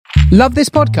Love this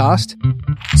podcast?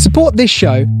 Support this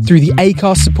show through the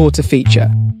Acast supporter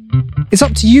feature. It's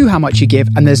up to you how much you give,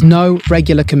 and there's no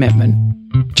regular commitment.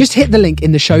 Just hit the link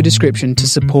in the show description to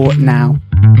support now.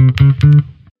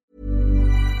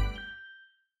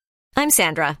 I'm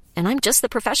Sandra, and I'm just the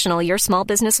professional your small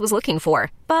business was looking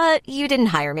for. But you didn't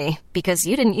hire me because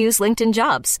you didn't use LinkedIn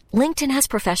Jobs. LinkedIn has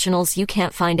professionals you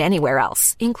can't find anywhere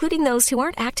else, including those who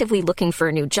aren't actively looking for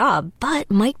a new job, but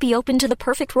might be open to the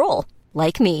perfect role,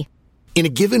 like me. In a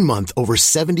given month, over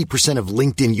 70% of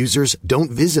LinkedIn users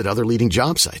don't visit other leading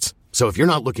job sites. So if you're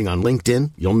not looking on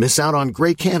LinkedIn, you'll miss out on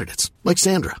great candidates like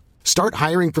Sandra. Start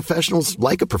hiring professionals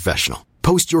like a professional.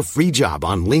 Post your free job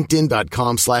on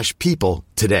linkedin.com/people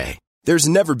today. There's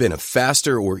never been a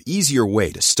faster or easier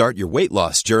way to start your weight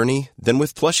loss journey than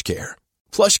with PlushCare.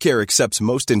 PlushCare accepts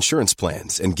most insurance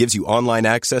plans and gives you online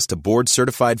access to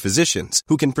board-certified physicians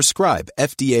who can prescribe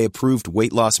FDA-approved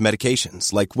weight loss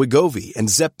medications like Wegovy and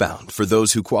Zepbound for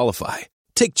those who qualify.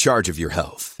 Take charge of your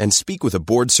health and speak with a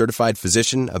board-certified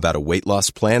physician about a weight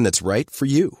loss plan that's right for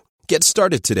you. Get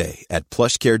started today at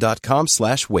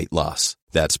plushcare.com/weight loss.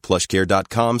 That's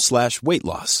plushcare.com/weight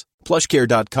loss.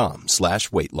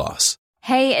 plushcare.com/weight loss.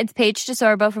 Hey, it's Paige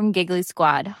DeSorbo from Giggly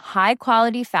Squad. High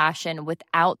quality fashion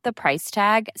without the price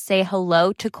tag. Say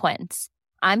hello to Quince.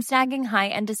 I'm snagging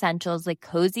high-end essentials like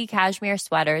cozy cashmere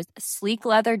sweaters, sleek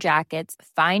leather jackets,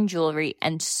 fine jewelry,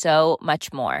 and so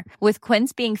much more. With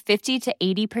Quince being 50 to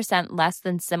 80% less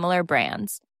than similar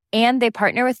brands. And they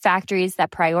partner with factories that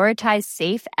prioritize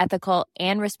safe, ethical,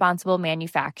 and responsible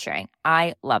manufacturing.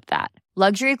 I love that.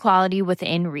 Luxury quality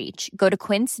within reach. Go to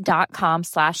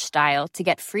quince.com/style to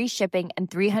get free shipping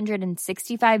and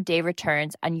 365-day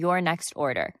returns on your next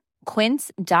order.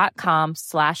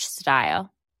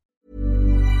 Quince.com/style.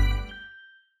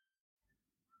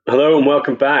 Hello and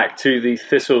welcome back to the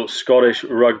Thistle Scottish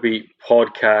Rugby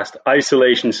Podcast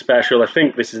Isolation Special. I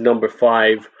think this is number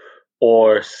 5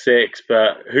 or 6,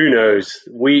 but who knows?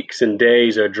 Weeks and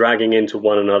days are dragging into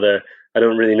one another. I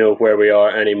don't really know where we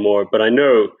are anymore, but I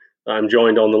know I'm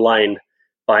joined on the line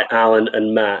by Alan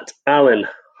and Matt. Alan,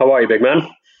 how are you, big man?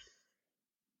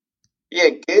 Yeah,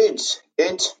 good.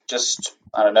 Just,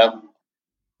 I don't know,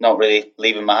 not really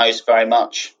leaving my house very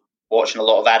much. Watching a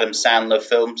lot of Adam Sandler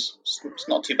films. It's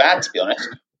not too bad, to be honest.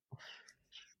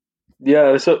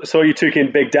 Yeah, so you took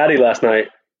in Big Daddy last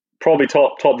night. Probably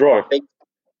top drawer.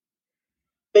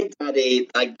 Big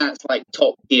Daddy, like that's like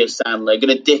top tier Sandler.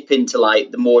 Gonna dip into like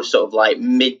the more sort of like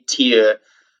mid tier,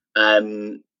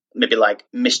 maybe like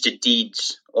Mr.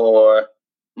 Deeds, or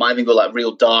might even go like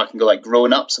real dark and go like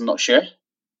Grown Ups. I'm not sure.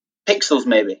 Pixels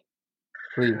maybe.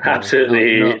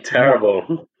 Absolutely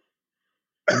terrible.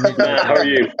 Matt, how are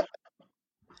you?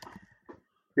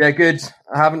 Yeah, good.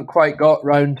 I haven't quite got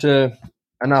round to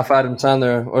enough Adam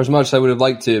Sandler, or as much as I would have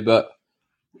liked to, but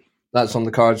that's on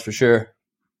the cards for sure.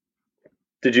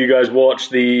 Did you guys watch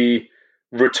the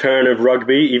return of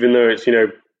rugby, even though it's,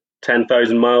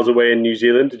 10,000 miles away in New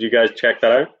Zealand? Did you guys check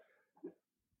that out?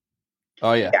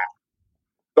 Oh, yeah.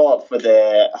 Got up for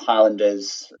the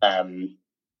Highlanders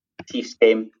Chiefs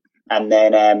game, and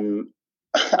then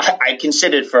I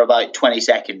considered for about 20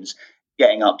 seconds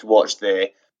getting up to watch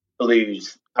the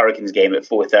Blues Hurricanes game at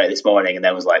 4:30 this morning, and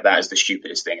then was like, that is the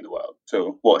stupidest thing in the world.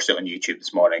 So watched it on YouTube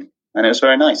this morning, and it was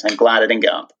very nice. I'm glad I didn't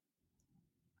get up.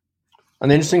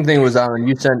 And the interesting thing was, Aaron,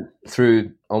 you sent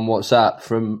through on WhatsApp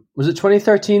from, was it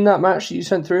 2013, that match that you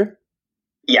sent through?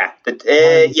 Yeah,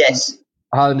 yes.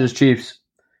 Highlanders Chiefs.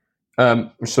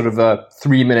 Sort of a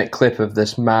 3-minute clip of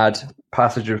this mad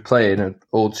passage of play in an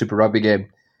old Super Rugby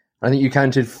game. I think you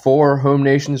counted 4 home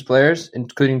nations players,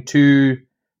 including 2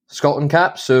 Scotland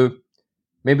caps. So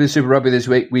maybe the Super Rugby this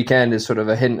weekend is sort of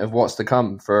a hint of what's to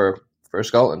come for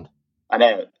Scotland. I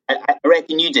know. I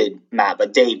reckon you did, Matt,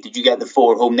 but Dave, did you get the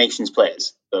 4 home nations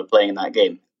players that were playing in that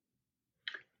game?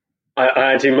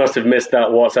 I actually must have missed that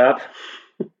WhatsApp.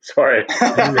 Sorry.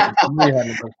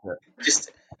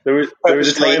 Just there was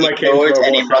a time I came to our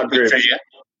WhatsApp group.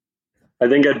 I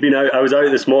think I was out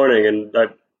this morning and I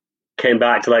came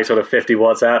back to like sort of 50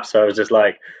 WhatsApps. So I was just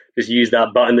like, just use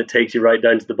that button that takes you right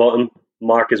down to the bottom.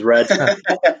 Mark is red.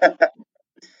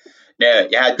 No,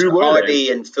 you had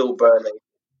Hardy and Phil Burley.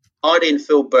 Hardy and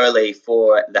Phil Burley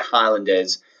for the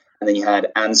Highlanders, and then you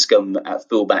had Anscombe at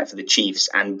fullback for the Chiefs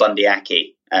and Bundy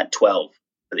Aki at 12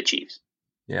 for the Chiefs.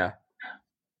 Yeah.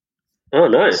 Oh,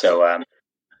 nice. So,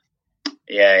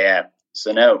 yeah.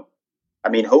 So, no. I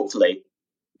mean, hopefully,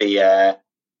 the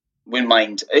wouldn't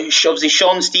mind. Obviously,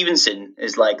 Sean Stevenson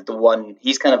is like the one.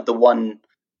 He's kind of the one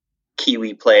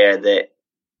Kiwi player that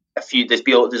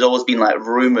there's always been like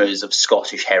rumours of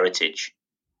Scottish heritage.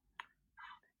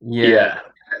 Yeah.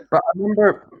 But I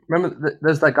remember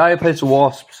there's that guy who plays the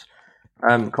Wasps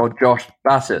called Josh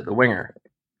Bassett, the winger.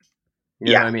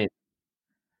 You know what I mean?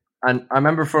 And I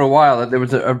remember for a while that there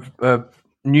was a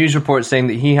news report saying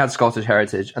that he had Scottish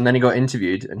heritage, and then he got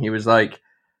interviewed, and he was like,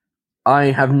 I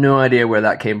have no idea where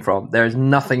that came from. There is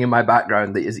nothing in my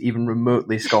background that is even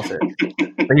remotely Scottish.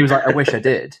 But he was like, I wish I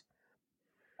did.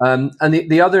 And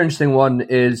the other interesting one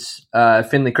is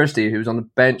Finlay Christie, who was on the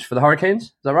bench for the Hurricanes.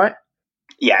 Is that right?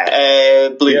 Yeah,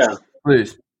 Blues. Yeah.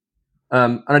 Blues.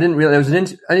 And I didn't realize there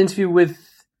was an interview with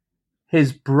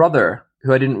his brother,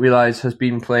 who I didn't realize has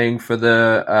been playing for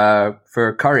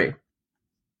for Curry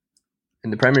in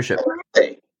the Premiership.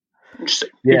 Interesting.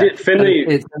 Yeah. He did, Finlay.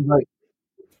 It sounds like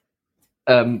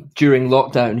during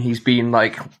lockdown, he's been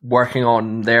like working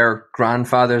on their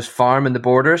grandfather's farm in the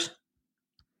Borders.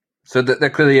 So there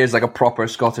clearly is like a proper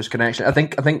Scottish connection. I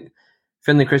think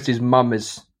Finlay Christie's mum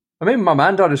is, I mean, mum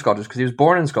and dad are Scottish because he was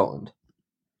born in Scotland.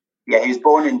 Yeah, he was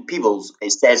born in Peebles.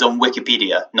 It says on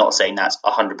Wikipedia, not saying that's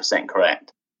 100%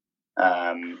 correct.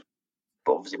 But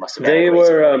obviously must have been. They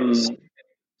were.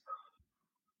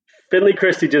 Finlay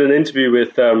Christie did an interview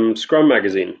with Scrum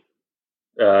Magazine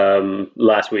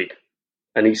last week,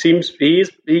 and he seems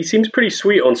pretty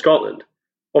sweet on Scotland.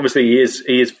 Obviously,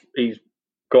 he's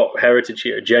got heritage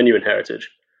here, genuine heritage.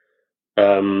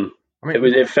 It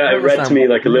read to me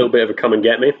like a little bit of a come and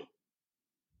get me.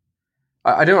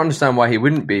 I don't understand why he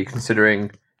wouldn't be, considering,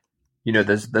 you know,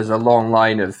 there's a long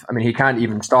line of. I mean, he can't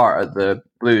even start at the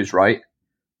Blues, right?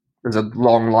 There's a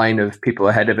long line of people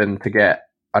ahead of him to get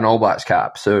an All Blacks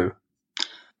cap. So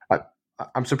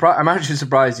I'm surprised. I'm actually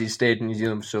surprised he stayed in New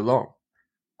Zealand for so long.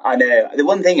 I know. The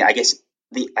one thing, I guess,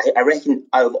 I reckon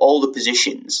out of all the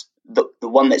positions, the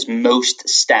one that's most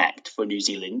stacked for New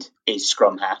Zealand is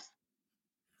scrum half.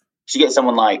 So you get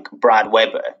someone like Brad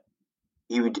Weber,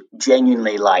 he would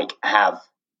genuinely have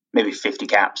maybe 50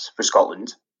 caps for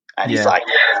Scotland, and he's like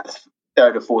the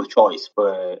third or fourth choice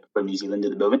for New Zealand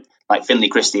at the moment. Like Finlay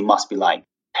Christie must be like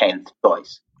 10th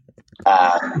choice.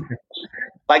 But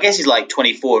I guess he's like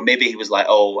 24. Maybe he was like,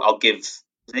 I'll give.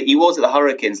 He was at the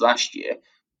Hurricanes last year,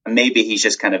 and maybe he's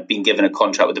just kind of been given a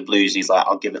contract with the Blues. And he's like,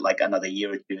 I'll give it like another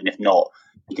year or two, and if not,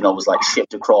 he can always like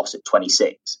shift across at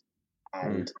 26,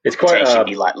 and it's quite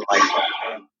be like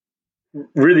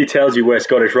really tells you where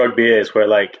Scottish rugby is. Where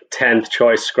like 10th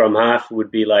choice scrum half would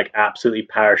be like absolutely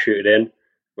parachuted in.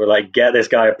 We're like, get this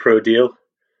guy a pro deal.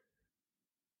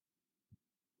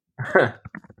 Why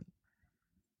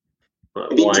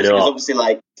not? Obviously,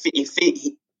 like he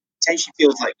potentially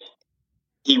feels like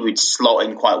he would slot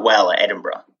in quite well at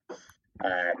Edinburgh.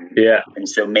 And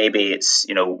so maybe it's,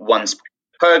 once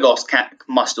Pyrgos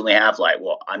must only have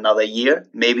another year,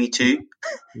 maybe two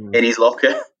in his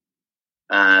locker.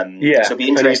 So it'll be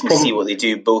interesting to see what they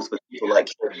do both with people like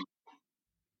him.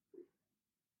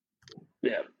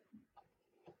 Yeah,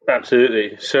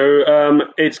 absolutely. So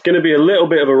it's going to be a little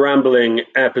bit of a rambling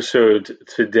episode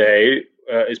today.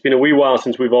 It's been a wee while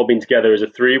since we've all been together as a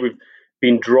three. We've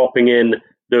been dropping in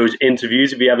those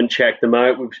interviews. If you haven't checked them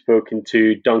out, we've spoken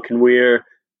to Duncan Weir,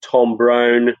 Tom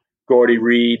Brown, Gordy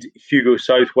Reid, Hugo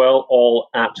Southwell, all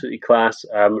absolutely class,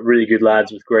 really good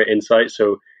lads with great insight.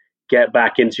 So get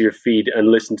back into your feed and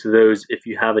listen to those if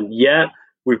you haven't yet.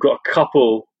 We've got a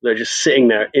couple that are just sitting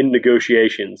there in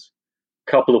negotiations,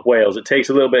 a couple of whales. It takes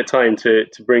a little bit of time to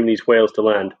bring these whales to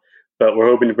land, but we're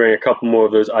hoping to bring a couple more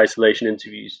of those isolation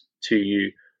interviews to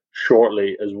you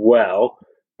shortly as well.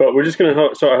 But we're just going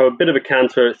to sort of have a bit of a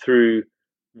canter through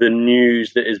the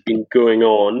news that has been going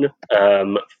on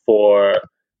for,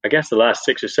 I guess, the last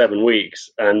 6 or 7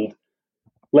 weeks. And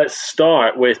let's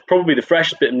start with probably the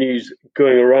freshest bit of news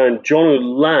going around. Jono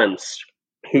Lance,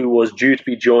 who was due to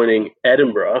be joining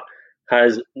Edinburgh,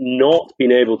 has not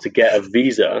been able to get a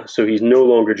visa. So he's no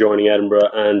longer joining Edinburgh,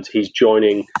 and he's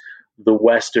joining the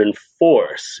Western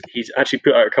Force. He's actually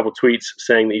put out a couple of tweets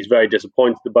saying that he's very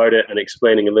disappointed about it and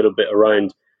explaining a little bit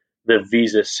around the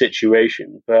visa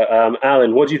situation. But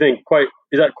Alan, what do you think?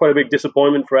 Is that quite a big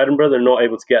disappointment for Edinburgh? They're not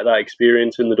able to get that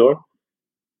experience in the door?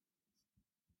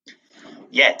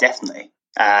 Yeah, definitely.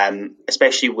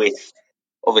 Especially with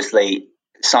obviously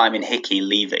Simon Hickey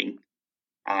leaving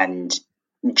and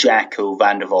Jacko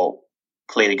van der Walt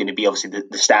clearly going to be obviously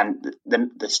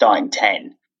the starting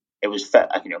 10. It was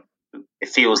it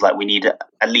feels like we need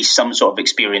at least some sort of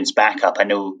experienced backup. I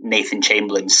know Nathan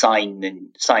Chamberlain signed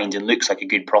and looks like a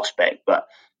good prospect, but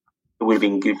it would have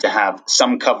been good to have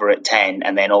some cover at 10,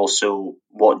 and then also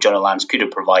what Jono Lance could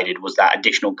have provided was that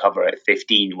additional cover at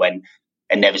 15 when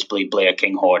inevitably Blair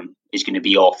Kinghorn is going to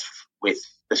be off with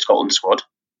the Scotland squad.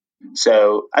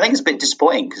 So I think it's a bit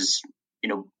disappointing because,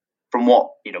 from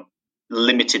what,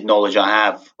 limited knowledge I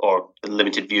have, or the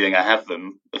limited viewing I have of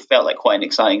him, it felt like quite an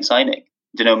exciting signing.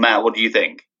 Don't know, Matt, what do you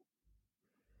think?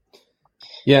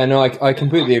 Yeah, no, I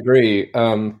completely agree.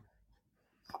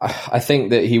 I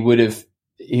think that he would have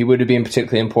been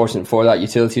particularly important for that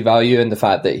utility value, and the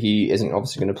fact that he isn't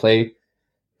obviously going to play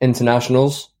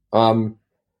internationals. I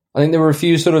think there were a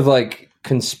few sort of like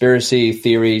conspiracy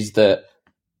theories that,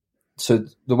 so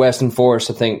the Western Force,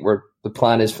 I think, the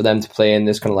plan is for them to play in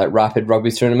this kind of like rapid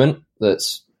rugby tournament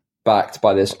that's backed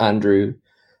by this Andrew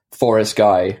Forrest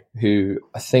guy who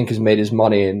I think has made his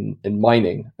money in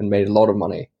mining and made a lot of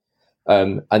money.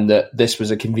 And that this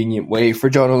was a convenient way for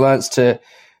John O'Lance to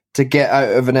get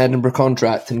out of an Edinburgh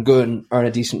contract and go and earn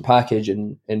a decent package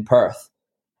in Perth.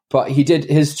 But he did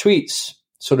his tweets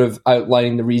sort of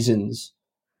outlining the reasons.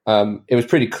 It was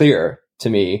pretty clear to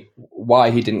me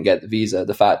why he didn't get the visa.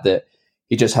 The fact that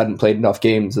he just hadn't played enough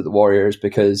games at the Warriors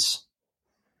because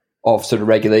of sort of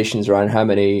regulations around how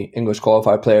many English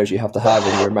qualified players you have to have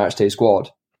in your matchday squad.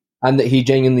 And that he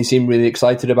genuinely seemed really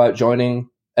excited about joining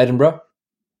Edinburgh.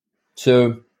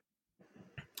 So,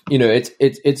 you know,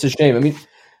 it's a shame. I mean,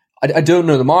 I don't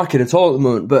know the market at all at the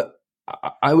moment, but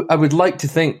I would like to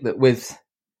think that with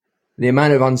the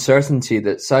amount of uncertainty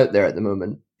that's out there at the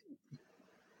moment,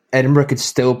 Edinburgh could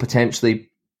still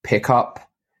potentially pick up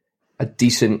a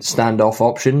decent standoff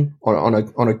option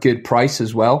on a good price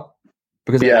as well.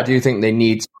 Because I do think they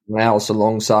need someone else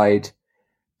alongside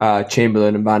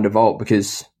Chamberlain and Van der Vault,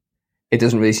 because it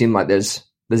doesn't really seem like there's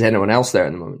anyone else there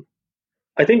at the moment.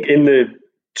 I think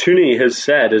Tooney has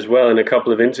said as well in a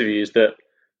couple of interviews that,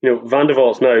 you know, Van der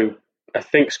Vault's now, I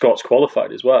think, Scots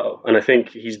qualified as well. And I think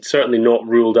he's certainly not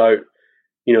ruled out,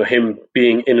 you know, him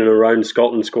being in and around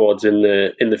Scotland squads in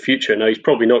the future. Now, he's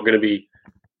probably not going to be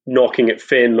knocking at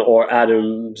Finn or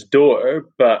Adam's door,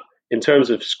 but in terms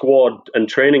of squad and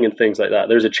training and things like that,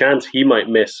 there's a chance he might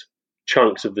miss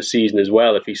chunks of the season as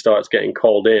well if he starts getting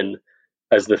called in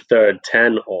as the third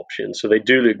 10 option. So they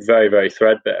do look very, very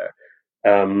threadbare.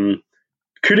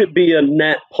 Could it be a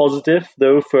net positive,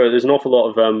 though, there's an awful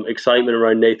lot of excitement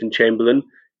around Nathan Chamberlain?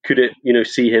 Could it, you know,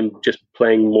 see him just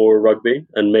playing more rugby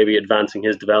and maybe advancing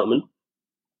his development?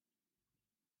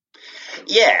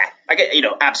 Yeah,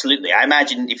 absolutely. I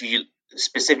imagine if you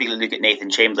specifically look at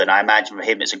Nathan Chamberlain, I imagine for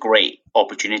him it's a great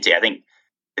opportunity. I think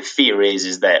the fear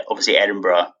is that obviously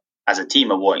Edinburgh as a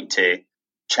team are wanting to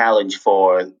challenge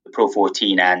for the Pro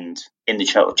 14 and in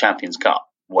the Champions Cup,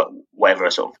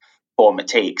 whatever sort of form it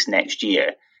takes next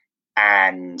year.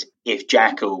 And if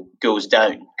Jacko goes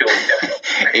down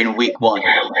in week 1,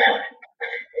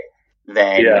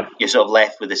 then you're sort of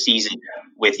left with a season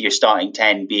with your starting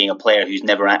 10 being a player who's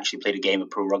never actually played a game of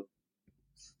pro rugby.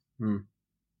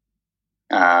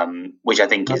 Which I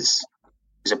think is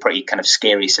a pretty kind of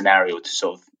scary scenario to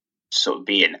sort of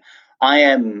be in.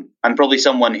 I'm probably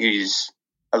someone who's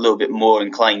a little bit more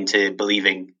inclined to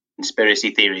believing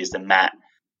conspiracy theories than Matt.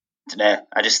 I don't know.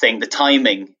 I just think the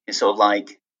timing is sort of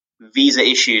like visa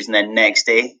issues, and then next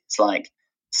day it's like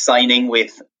signing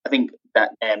with, I think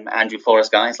that Andrew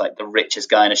Forrest guy is like the richest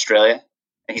guy in Australia,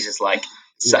 and he's just like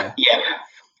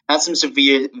had some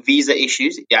severe visa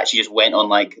issues. He actually just went on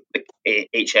like the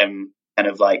HM kind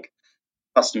of like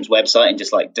customs website and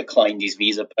just like declined his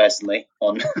visa personally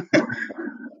on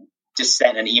just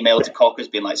sent an email to Cockers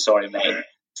being like, sorry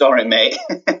mate.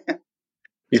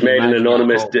 He's made an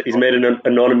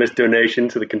anonymous donation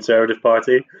to the Conservative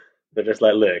Party. They're just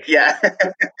like, look,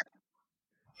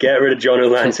 get rid of John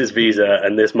O'Lance's visa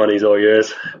and this money's all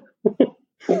yours.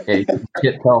 He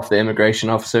tipped off the immigration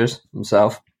officers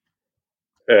himself.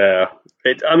 I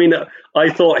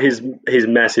thought his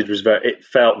message was it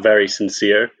felt very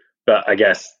sincere, but I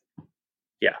guess,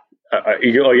 I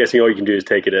guess all you can do is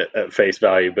take it at face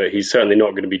value, but he's certainly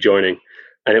not going to be joining.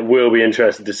 And it will be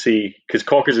interesting to see, because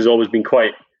Cockers has always been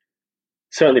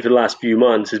certainly for the last few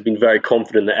months, has been very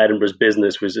confident that Edinburgh's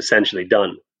business was essentially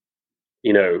done,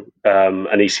 you know,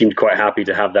 and he seemed quite happy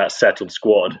to have that settled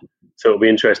squad. So it'll be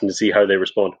interesting to see how they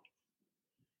respond.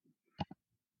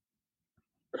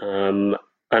 And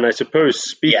I suppose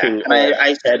speaking of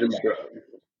Edinburgh,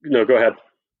 no, go ahead.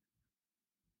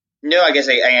 No, I guess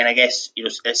you know,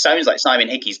 it sounds like Simon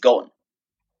Hickey's gone.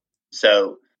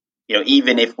 So, you know,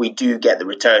 even if we do get the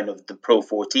return of the Pro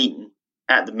 14,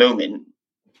 at the moment,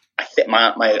 I think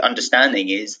my understanding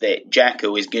is that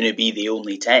Jacko is going to be the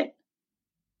only 10.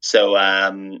 So,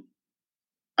 and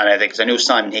I think, because I know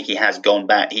Simon Hickey has gone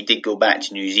back, he did go back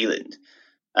to New Zealand.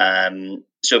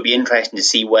 So it'd be interesting to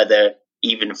see whether,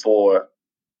 even if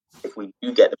we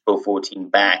do get the Pro 14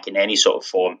 back in any sort of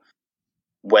form,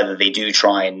 whether they do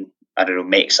try and, I don't know,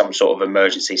 make some sort of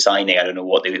emergency signing. I don't know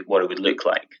what it would look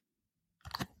like.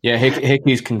 Yeah,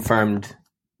 Hickey's confirmed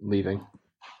leaving.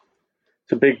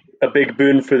 It's a big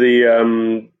boon for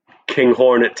the King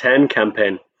Hornet 10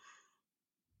 campaign.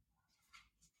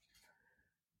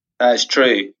 That's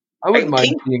true. I wouldn't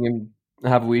mind seeing him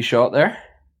have a wee shot there.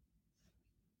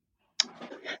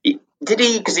 Did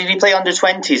he play under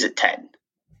 20s at 10?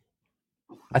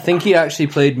 I think he actually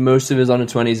played most of his under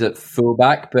 20s at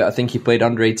fullback, but I think he played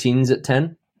under 18s at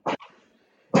 10.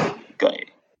 Got it.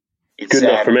 Good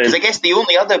enough for me. Because I guess the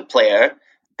only other player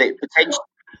that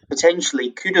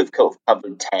potentially could have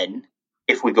covered 10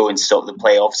 if we go into sort of the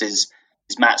playoffs is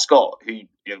Matt Scott, who, you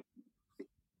know,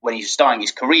 when he was starting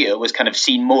his career was kind of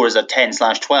seen more as a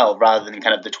 10/12 rather than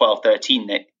kind of the 12-13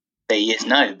 that he is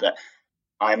now. But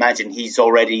I imagine he's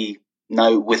already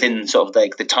now within sort of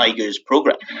like the Tigers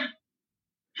program.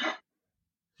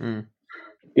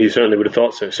 You certainly would have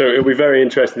thought so. So it'll be very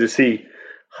interesting to see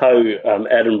how and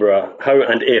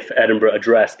if Edinburgh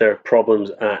address their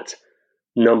problems at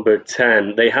number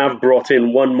 10. They have brought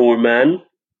in one more man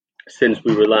since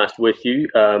we were last with you.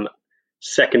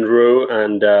 Second row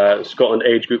and Scotland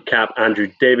age group cap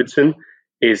Andrew Davidson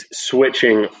is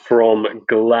switching from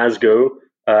Glasgow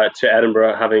to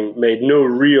Edinburgh, having made no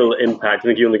real impact. I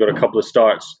think he only got a couple of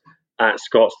starts at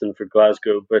Scotstoun for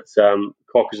Glasgow, but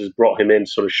Cockers has brought him in to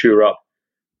sort of shore up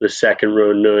the second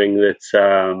row, knowing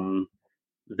that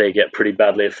they get pretty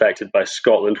badly affected by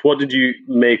Scotland. What did you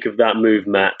make of that move,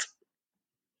 Matt?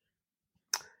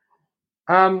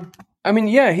 I mean,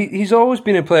 yeah, he's always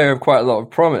been a player of quite a lot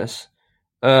of promise.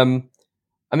 I mean,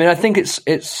 I think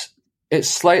it's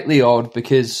slightly odd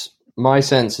because my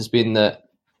sense has been that,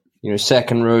 you know,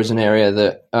 second row is an area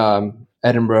that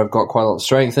Edinburgh have got quite a lot of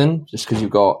strength in, just because you've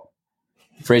got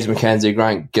Fraser McKenzie,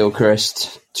 Grant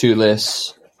Gilchrist,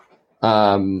 Tulis,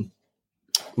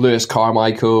 Lewis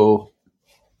Carmichael.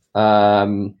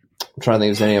 I'm trying to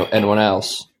think if there's anyone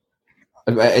else.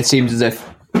 It seems as if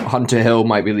Hunter Hill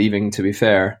might be leaving, to be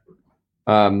fair.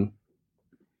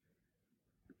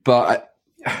 But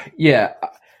yeah,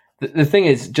 the thing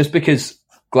is, just because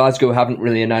Glasgow haven't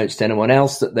really announced anyone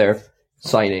else that they're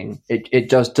signing, it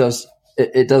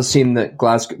does seem that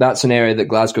Glasgow, that's an area that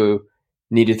Glasgow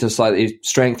needed to slightly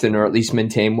strengthen or at least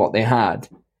maintain what they had.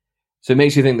 So it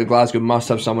makes you think that Glasgow must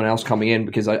have someone else coming in,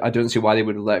 because I don't see why they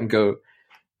would have let him go.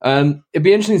 It'd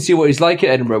be interesting to see what he's like at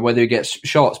Edinburgh, whether he gets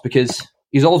shots, because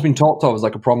he's always been talked of as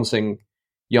like a promising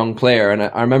young player. And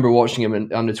I remember watching him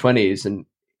in under 20s, and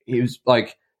he was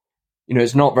like, you know,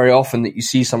 it's not very often that you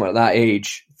see someone at that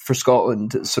age for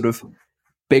Scotland that's sort of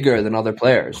bigger than other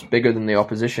players, bigger than the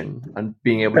opposition, and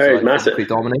being able to like, physically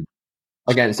dominate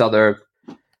against other,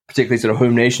 particularly sort of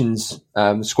home nations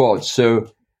squads.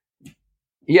 So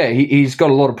yeah, he's got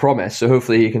a lot of promise. So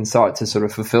hopefully he can start to sort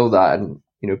of fulfill that and,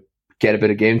 you know, get a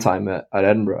bit of game time at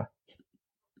Edinburgh.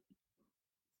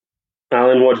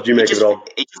 Alan, what did you make of it all?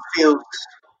 It just feels,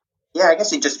 yeah, I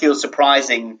guess it just feels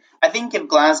surprising. I think if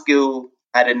Glasgow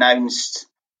had announced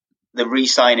the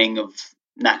re-signing of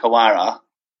Nakawara,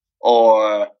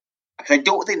 or I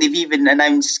don't think they've even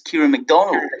announced Kieran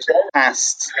McDonald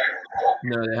past.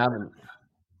 No, they haven't.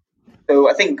 So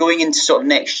I think going into sort of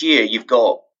next year, you've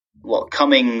got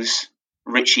Cummings,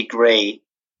 Richie Gray,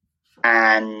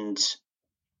 and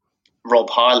Rob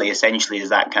Harley essentially is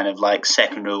that kind of like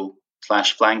second row /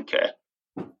 flanker.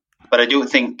 But I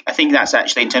think that's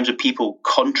actually, in terms of people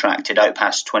contracted out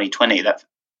past 2020, I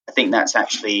think that's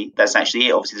actually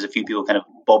it. Obviously, there's a few people kind of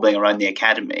bobbling around the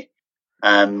academy.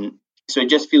 So it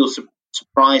just feels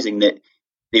surprising that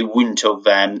they wouldn't have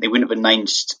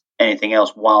announced anything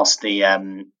else whilst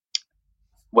the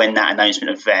when that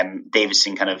announcement of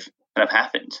Davidson kind of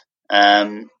happened.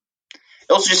 It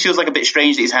also just feels like a bit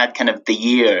strange that he's had kind of the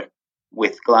year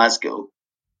with Glasgow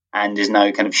and is now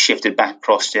kind of shifted back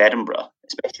across to Edinburgh,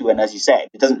 especially when, as you said,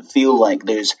 it doesn't feel like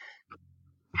there's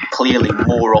clearly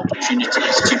more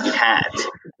opportunities to be had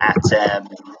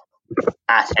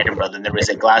at Edinburgh than there is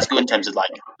at Glasgow in terms of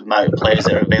like the amount of players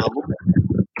that are available.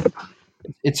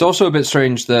 It's also a bit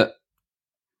strange that,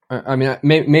 I mean,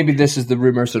 maybe this is the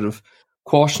rumour sort of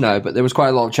quashed now, but there was quite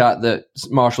a lot of chat that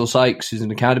Marshall Sykes, who's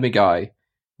an academy guy,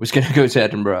 was going to go to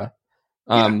Edinburgh.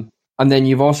 And then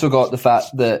you've also got the fact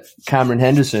that Cameron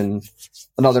Henderson,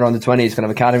 another under 20s kind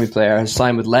of academy player, has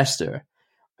signed with Leicester.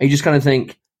 You just kind of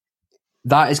think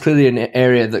that is clearly an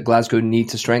area that Glasgow need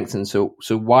to strengthen. So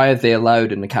why have they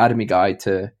allowed an academy guy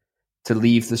to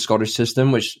leave the Scottish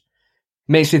system, which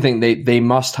makes me think they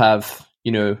must have,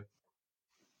 you know,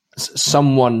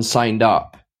 someone signed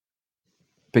up,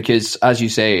 because as you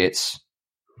say,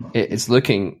 it's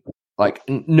looking like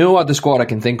no other squad I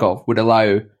can think of would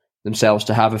allow themselves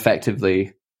to have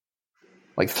effectively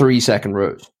like 3 second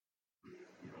rows.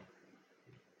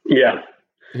 Yeah.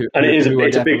 And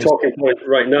it's a big talking point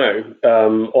right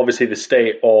now. Obviously, the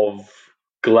state of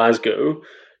Glasgow.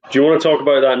 Do you want to talk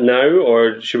about that now,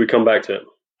 or should we come back to it?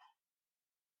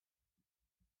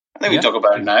 I think we talk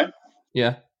about it now.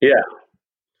 Yeah. Yeah.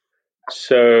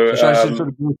 So shall I just sort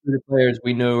of go through the players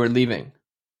we know are leaving?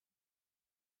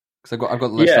 Because I've got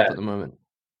the list up at the moment.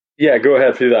 Yeah, go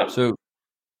ahead through that. So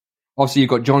obviously you've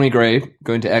got Johnny Gray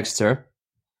going to Exeter,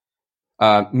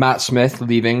 Matt Smith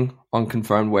leaving,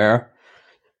 unconfirmed where,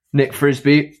 Nick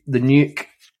Frisby, the Nuke,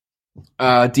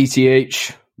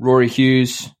 DTH, Rory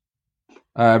Hughes,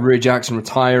 Rui Jackson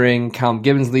retiring, Callum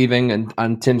Gibbons leaving,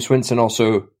 and Tim Swinson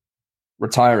also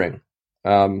retiring.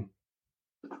 And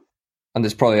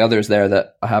there's probably others there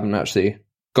that I haven't actually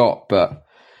got, but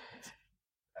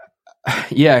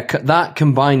yeah, that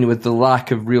combined with the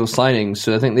lack of real signings.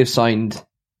 So I think they've signed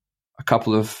a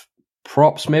couple of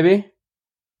props, maybe.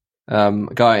 A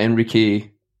guy,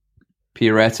 Enrique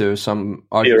Pierretto, some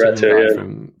Argentine guy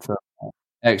from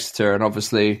Exeter, and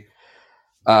obviously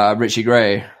Richie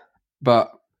Gray.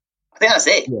 But I think that's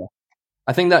it. Yeah,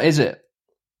 I think that is it.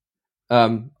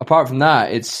 Apart from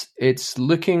that, it's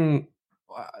looking,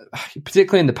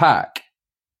 particularly in the pack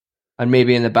and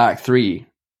maybe in the back three,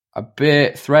 a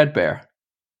bit threadbare.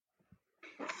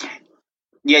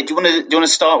 Yeah, do you want to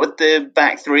start with the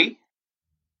back three?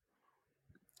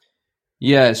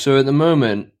 Yeah, so at the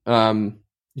moment,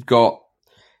 you've got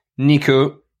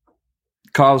Nico,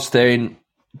 Carl Steyn,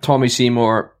 Tommy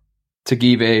Seymour,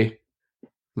 Tagive,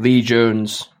 Lee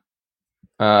Jones,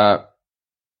 Robbie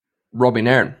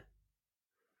Nairn.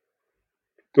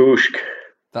 Ooshk.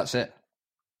 That's it.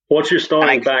 What's your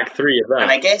starting back three of that?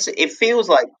 And I guess it feels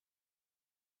like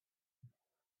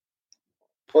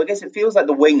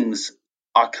the wings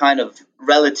are kind of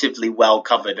relatively well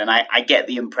covered, and I get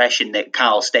the impression that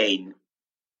Carl Steyn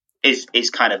is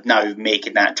kind of now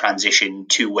making that transition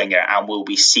to winger and will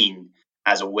be seen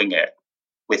as a winger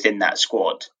within that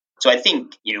squad. So I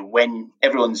think, when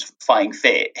everyone's fighting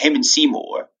fit, him and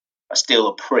Seymour are still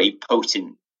a pretty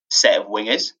potent set of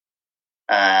wingers.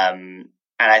 And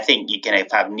I think you kind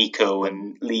of have Nico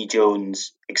and Lee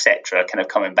Jones, etc., kind of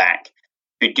coming back,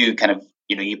 who do kind of,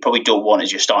 you probably don't want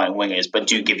as your starting wingers, but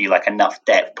do give you like enough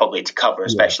depth probably to cover,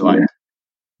 especially like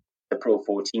the Pro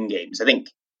 14 games. I think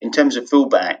in terms of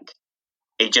fullback,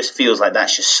 it just feels like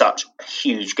that's just such a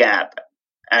huge gap.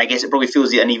 And I guess it probably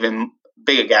feels an even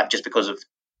bigger gap just because of,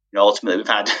 ultimately we've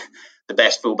had the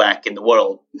best fullback in the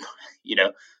world,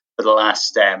 for the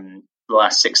last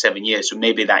 6-7 years. So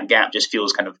maybe that gap just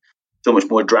feels kind of so much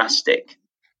more drastic.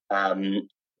 I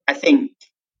think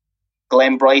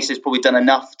Glenn Bryce has probably done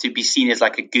enough to be seen as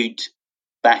like a good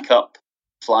backup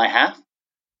fly half,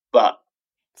 but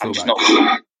I'm just not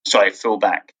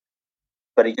fullback.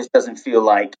 But he just doesn't feel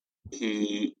like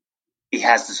he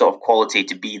has the sort of quality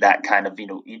to be that kind of,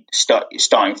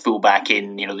 starting fullback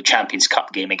in, the Champions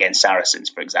Cup game against Saracens,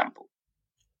 for example.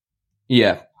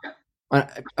 Yeah.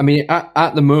 I mean,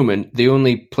 at the moment, the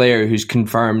only player who's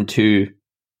confirmed to,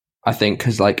 I think,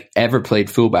 has ever played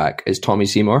fullback is Tommy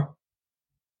Seymour.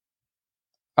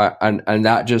 And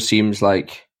that just seems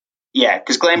like... Yeah,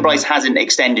 because Glenn Bryce hasn't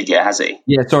extended yet, has he?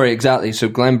 Yeah, sorry, exactly. So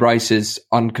Glenn Bryce is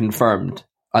unconfirmed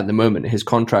at the moment. His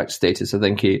contract status, I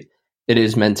think it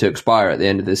is meant to expire at the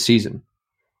end of this season.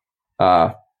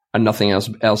 And nothing else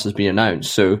has been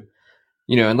announced. So,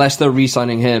 unless they're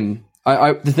re-signing him...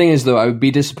 the thing is, though, I would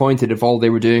be disappointed if all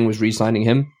they were doing was re-signing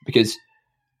him, because,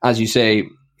 as you say,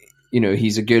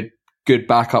 he's a good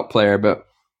backup player, but,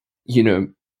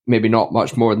 maybe not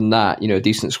much more than that, a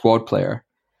decent squad player.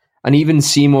 And even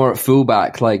Seymour at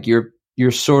fullback,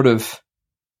 you're sort of,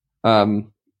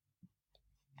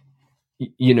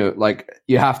 you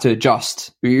have to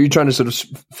adjust. You're trying to sort of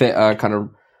fit a kind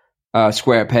of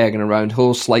square peg in a round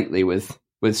hole slightly with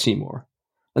Seymour.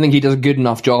 I think he does a good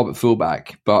enough job at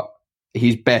fullback, but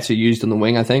he's better used on the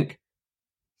wing, I think.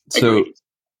 So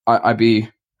I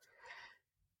think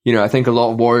a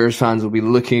lot of Warriors fans will be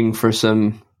looking for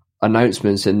some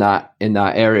announcements in that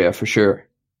area for sure.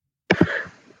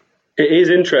 It is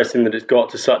interesting that it's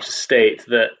got to such a state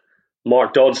that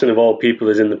Mark Dodson, of all people,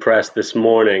 is in the press this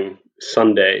morning,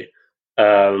 Sunday,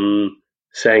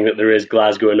 saying that there is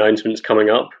Glasgow announcements coming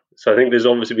up. So I think there's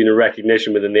obviously been a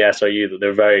recognition within the SRU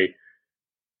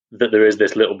that there is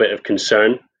this little bit of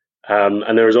concern.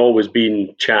 And there has always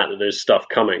been chat that there's stuff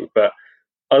coming. But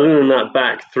other than that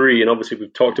back three, and obviously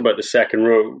we've talked about the second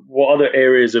row, what other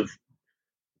areas of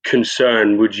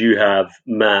concern would you have,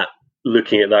 Matt,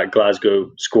 looking at that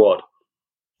Glasgow squad?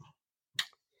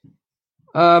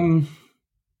 I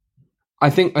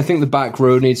think the back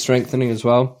row needs strengthening as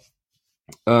well.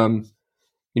 The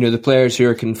players who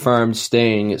are confirmed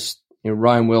staying,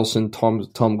 Ryan Wilson,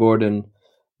 Tom Gordon,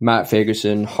 Matt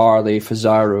Fagerson, Harley,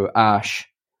 Fazaro, Ash,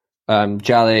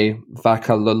 Jale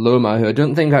Vakalaloma, who I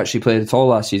don't think actually played at all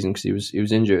last season because he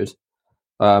was injured.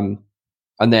 And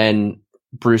then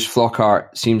Bruce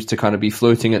Flockhart seems to kind of be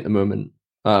floating at the moment.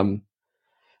 And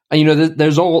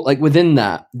there's all like within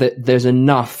that there's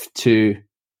enough to,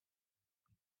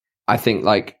 I think,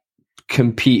 like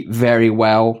compete very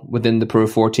well within the Pro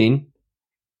 14.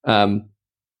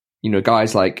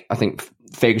 Guys like, I think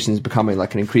Fagerson's becoming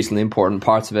like an increasingly important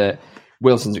part of it.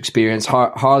 Wilson's experience,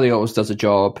 Harley always does a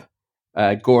job.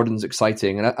 Gordon's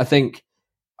exciting, and I think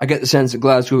I get the sense that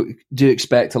Glasgow do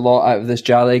expect a lot out of this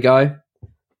Jale guy,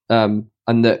 and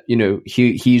that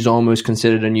he's almost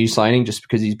considered a new signing just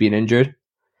because he's been injured.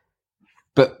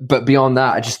 But beyond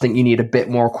that, I just think you need a bit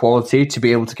more quality to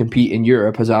be able to compete in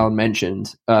Europe, as Alan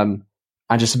mentioned, and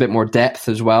just a bit more depth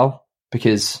as well,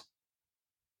 because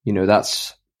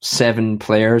that's 7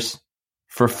 players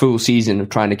for a full season of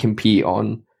trying to compete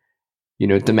on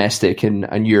domestic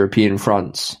and European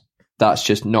fronts. That's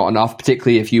just not enough,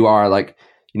 particularly if you are like,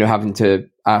 having to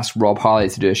ask Rob Harley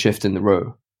to do a shift in the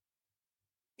row.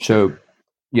 So,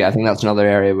 yeah, I think that's another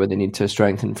area where they need to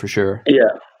strengthen for sure.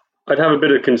 Yeah, I'd have a bit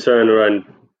of concern around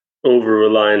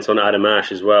over-reliance on Adam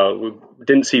Ash as well. We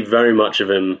didn't see very much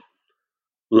of him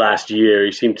last year.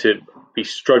 He seemed to be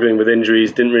struggling with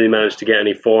injuries, didn't really manage to get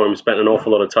any form, spent an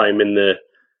awful lot of time in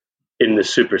the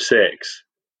Super 6.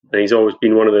 And he's always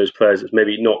been one of those players that's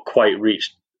maybe not quite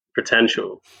reached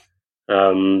potential.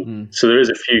 So there is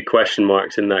a few question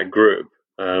marks in that group,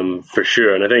 for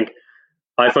sure. And I think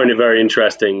I found it very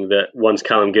interesting that once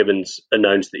Callum Gibbons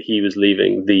announced that he was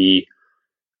leaving, the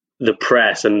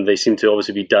press, and they seem to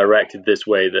obviously be directed this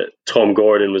way, that Tom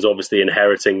Gordon was obviously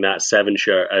inheriting that 7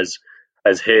 shirt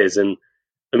as his. And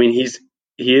I mean,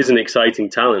 he is an exciting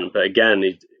talent, but again,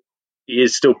 he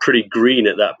is still pretty green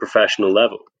at that professional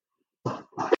level.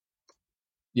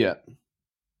 Yeah.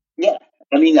 Yeah.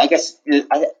 I mean, I guess,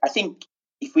 I think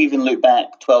if we even look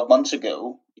back 12 months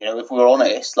ago, if we were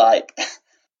honest, like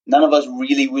none of us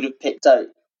really would have picked out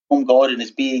Tom Gordon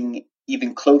as being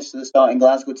even close to the starting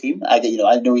Glasgow team. I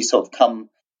know he's sort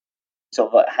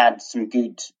of had some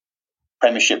good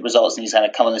Premiership results, and he's kind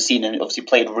of come on the scene and obviously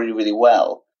played really, really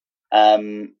well.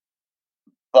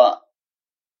 But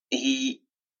you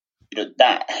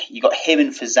got him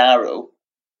and Fazaro,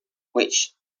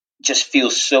 which just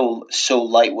feels so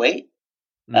lightweight.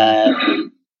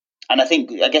 And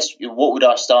I guess what would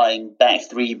our starting back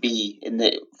 3 be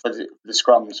for the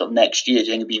scrum sort of next year? Do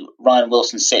you think it'd be Ryan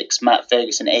Wilson 6, Matt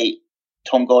Ferguson 8,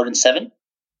 Tom Gordon 7?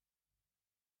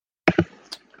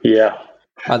 Yeah.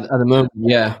 At the moment,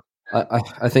 yeah.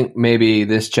 I think maybe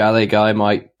this Jale guy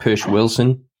might push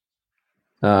Wilson.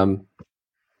 But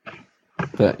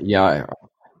yeah,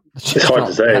 it's hard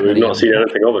to say. We've not seen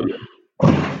anything of him.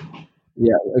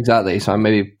 Yeah, exactly. So I'm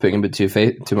maybe putting a bit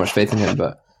too much faith in him,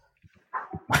 but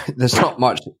there's not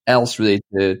much else really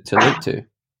to look to.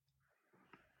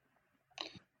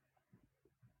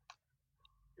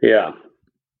 Yeah,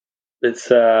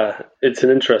 it's an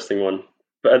interesting one.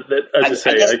 But as I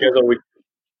say, I guess all we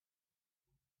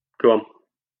go on.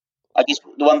 I guess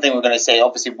the one thing we're going to say,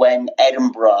 obviously, when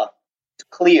Edinburgh, it's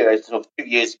clear sort of 2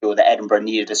 years ago that Edinburgh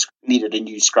needed a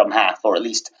new scrum half, or at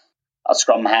least a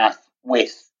scrum half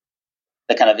with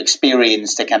the kind of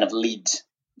experience to kind of lead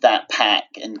that pack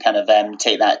and kind of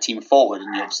take that team forward.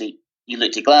 And obviously, you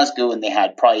looked at Glasgow and they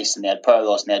had Price and they had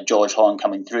Pyrgos and they had George Horn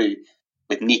coming through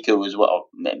with Nico as well.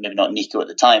 Maybe not Nico at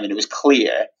the time, and it was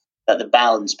clear that the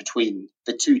balance between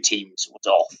the two teams was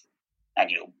off. And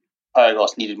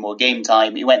Pyrgos needed more game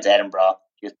time. He went to Edinburgh.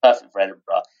 He was perfect for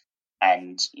Edinburgh,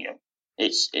 and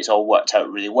it's all worked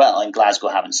out really well. And Glasgow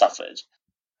haven't suffered.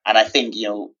 And I think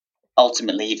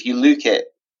ultimately, if you look at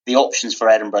the options for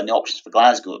Edinburgh and the options for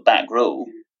Glasgow at back row,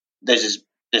 there's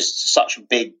such a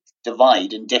big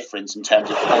divide and difference in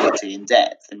terms of quality and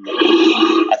depth. And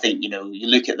I think you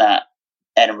look at that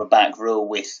Edinburgh back row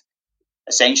with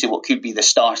essentially what could be the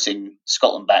starting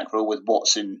Scotland back row with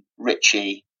Watson,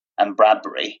 Ritchie, and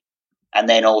Bradbury, and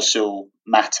then also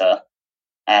Mata,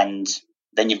 and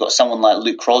then you've got someone like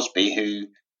Luke Crosby, who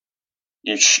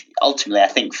ultimately I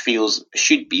think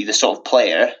should be the sort of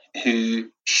player who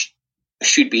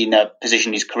should be in a position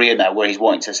in his career now where he's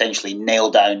wanting to essentially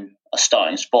nail down a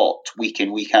starting spot week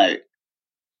in, week out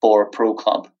for a pro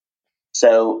club.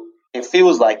 So it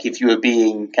feels like if you were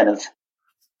being kind of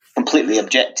completely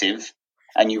objective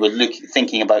and you were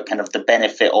thinking about kind of the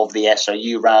benefit of the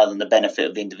SRU rather than the benefit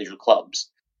of the individual clubs,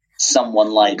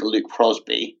 someone like Luke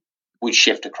Crosby would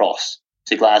shift across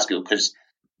to Glasgow, because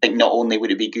I think not only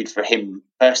would it be good for him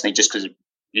personally, just because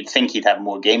you'd think he'd have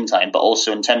more game time, but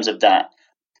also in terms of that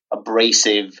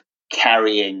abrasive,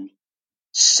 carrying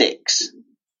 6,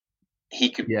 he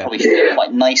could probably fit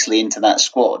quite nicely into that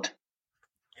squad.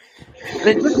 It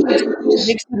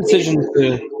makes the decision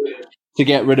to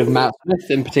get rid of Matt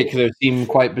Smith in particular seem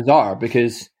quite bizarre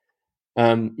because,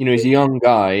 he's a young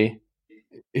guy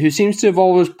who seems to have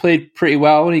always played pretty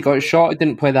well when he got shot. He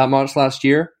didn't play that much last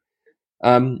year.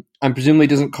 And presumably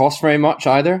doesn't cost very much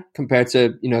either compared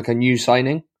to, like a new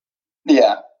signing.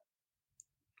 Yeah.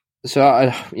 So,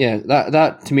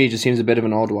 that to me just seems a bit of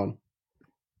an odd one.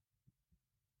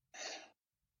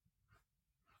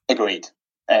 Agreed.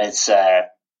 And it's so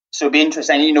it'll be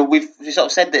interesting. We've sort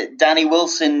of said that Danny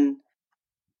Wilson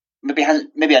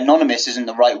maybe anonymous isn't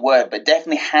the right word, but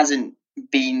definitely hasn't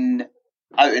been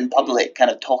out in public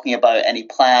kind of talking about any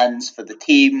plans for the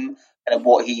team, kind of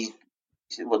what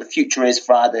the future is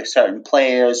for either certain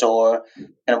players or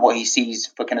kind of what he sees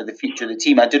for kind of the future of the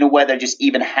team. I don't know whether just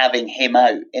even having him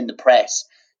out in the press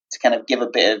to kind of give a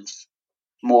bit of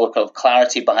more kind of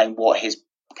clarity behind what his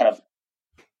kind of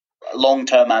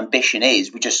long-term ambition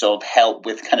is would just sort of help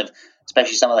with kind of,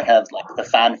 especially some of the kind of like the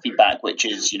fan feedback, which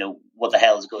is, what the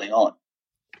hell is going on?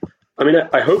 I mean,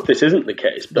 I hope this isn't the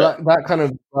case, but that kind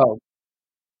of, well.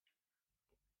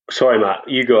 Sorry, Matt,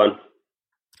 you go on.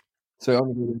 So,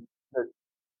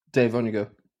 Dave, on you go.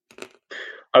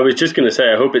 I was just going to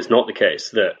say, I hope it's not the case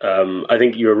that, I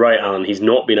think you're right, Alan, he's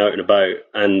not been out and about.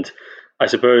 And I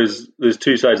suppose there's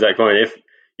two sides of that coin. If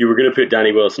you were going to put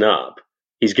Danny Wilson up,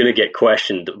 he's going to get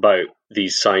questioned about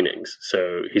these signings.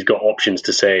 So he's got options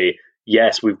to say,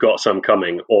 yes, we've got some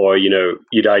coming, or,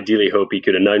 you'd ideally hope he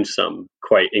could announce some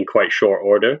in quite short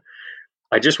order.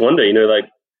 I just wonder,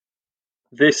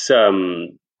 this,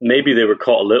 maybe they were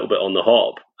caught a little bit on the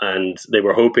hop and they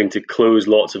were hoping to close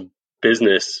lots of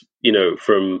business,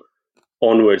 from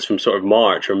onwards from sort of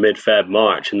March or mid-Feb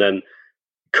March. And then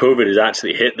COVID has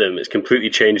actually hit them. It's completely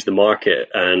changed the market.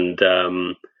 And,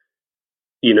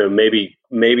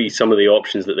 maybe some of the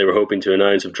options that they were hoping to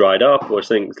announce have dried up or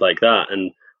things like that.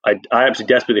 And I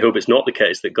absolutely desperately hope it's not the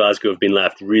case that Glasgow have been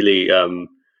left really,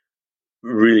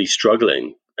 really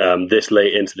struggling this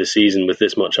late into the season with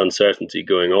this much uncertainty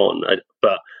going on.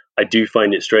 But I do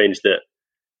find it strange that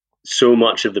so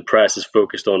much of the press is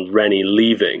focused on Rennie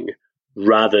leaving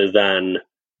rather than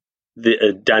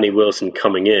Danny Wilson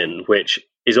coming in, which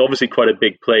is obviously quite a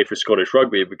big play for Scottish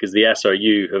rugby because the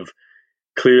SRU have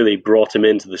clearly brought him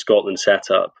into the Scotland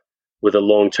setup with a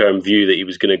long-term view that he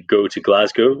was going to go to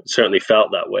Glasgow. It certainly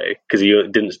felt that way because he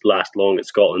didn't last long at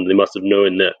Scotland. They must have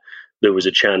known that there was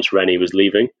a chance Rennie was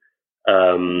leaving.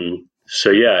 It's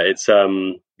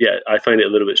I find it a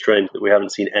little bit strange that we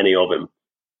haven't seen any of him.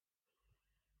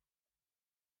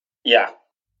 Yeah,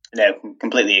 no,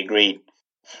 completely agreed.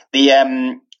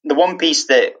 The one piece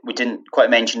that we didn't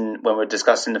quite mention when we were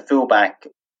discussing the fullback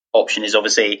option is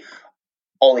obviously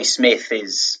Ollie Smith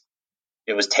was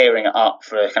tearing it up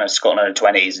for kind of Scotland under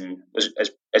 20s and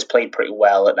has played pretty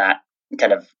well at that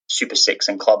kind of Super 6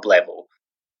 and club level.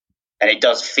 And it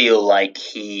does feel like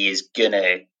he is going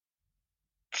to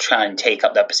try and take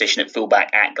up that position at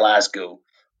fullback at Glasgow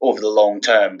over the long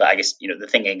term. But I guess, the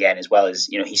thing again as well is,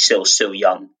 he's still so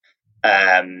young.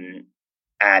 And,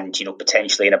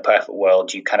 potentially in a perfect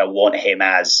world, you kind of want him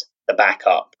as the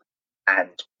backup and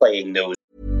playing those.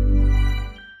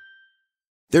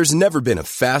 There's never been a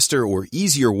faster or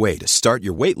easier way to start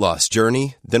your weight loss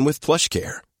journey than with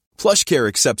PlushCare. PlushCare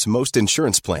accepts most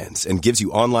insurance plans and gives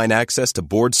you online access to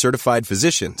board-certified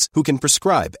physicians who can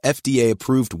prescribe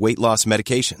FDA-approved weight loss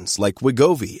medications like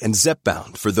Wegovy and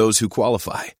Zepbound for those who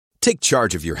qualify. Take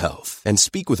charge of your health and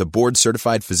speak with a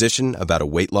board-certified physician about a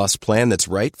weight loss plan that's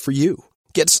right for you.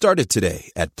 Get started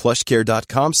today at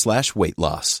plushcare.com/weight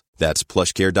loss. That's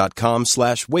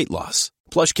plushcare.com/weight loss.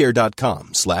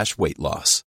 plushcare.com/weight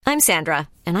loss. I'm Sandra,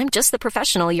 and I'm just the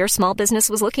professional your small business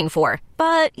was looking for.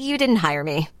 But you didn't hire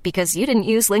me because you didn't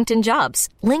use LinkedIn Jobs.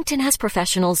 LinkedIn has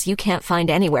professionals you can't find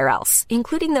anywhere else,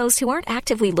 including those who aren't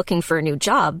actively looking for a new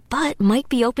job, but might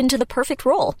be open to the perfect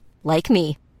role, like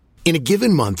me. In a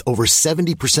given month, over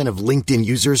 70% of LinkedIn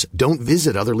users don't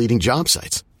visit other leading job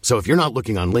sites. So if you're not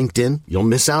looking on LinkedIn, you'll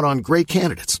miss out on great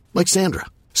candidates like Sandra.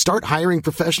 Start hiring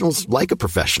professionals like a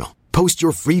professional. Post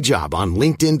your free job on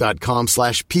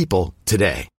linkedin.com/people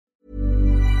today.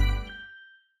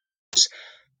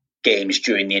 Games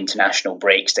during the international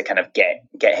breaks to kind of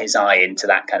get his eye into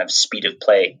that kind of speed of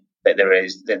play that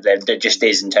there just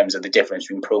is in terms of the difference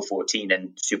between Pro 14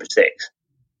 and Super 6.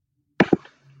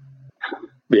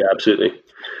 Yeah, absolutely.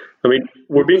 I mean,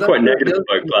 we're being quite negative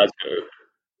about Glasgow.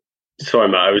 Sorry,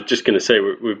 Matt, I was just going to say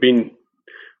we're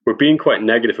being quite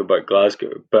negative about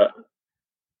Glasgow, but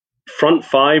front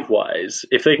five wise,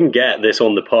 if they can get this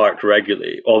on the park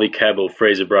regularly, Ollie Kebble,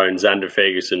 Fraser Brown, Xander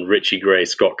Fagerson, Richie Gray,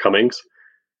 Scott Cummings,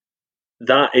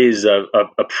 that is a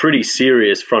pretty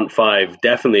serious front five,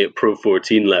 definitely at Pro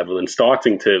 14 level, and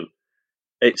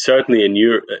it's certainly in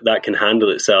Europe that can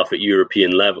handle itself at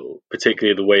European level,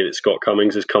 particularly the way that Scott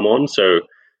Cummings has come on. So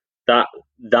that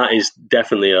is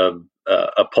definitely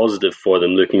a positive for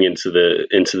them looking into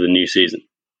the new season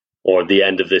or the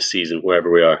end of this season,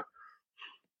 wherever we are.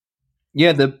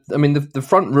 Yeah, the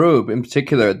front row in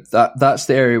particular, that's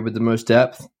the area with the most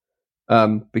depth,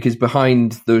 because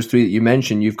behind those three that you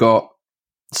mentioned, you've got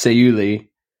Sayuli,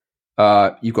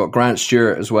 you've got Grant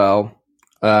Stewart as well,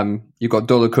 you've got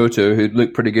Dolokoto, who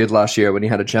looked pretty good last year when he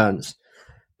had a chance,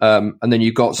 and then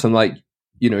you've got some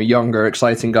younger,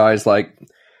 exciting guys like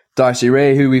Darcy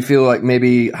Ray, who we feel like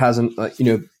maybe hasn't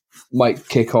might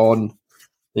kick on.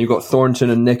 Then you've got Thornton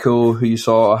and Nicol, who you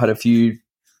saw had a few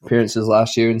appearances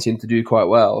last year and seemed to do quite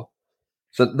well.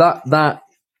 So that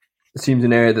seems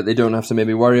an area that they don't have to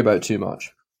maybe worry about too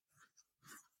much.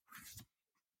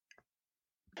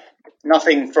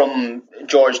 Nothing from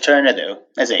George Turner, though,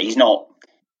 is it? He's not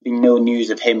been no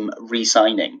news of him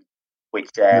re-signing,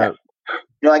 which, No.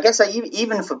 I guess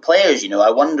even for players,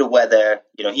 I wonder whether,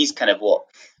 he's kind of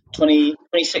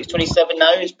 26, 27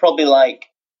 now. It's probably like,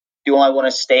 do I want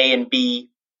to stay and be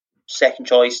second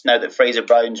choice now that Fraser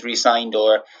Brown's re-signed,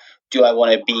 or do I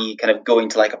want to be kind of going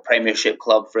to like a Premiership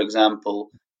club, for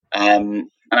example? And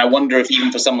I wonder if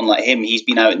even for someone like him, he's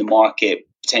been out in the market,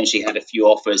 potentially had a few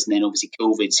offers, and then obviously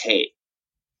COVID's hit,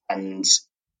 and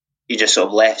he just sort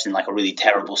of left in like a really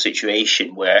terrible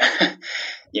situation where,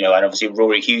 and obviously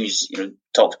Rory Hughes,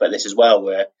 talked about this as well,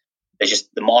 where there's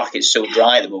just the market's so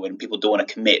dry at the moment, people don't want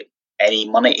to commit any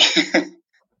money.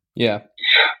 Yeah.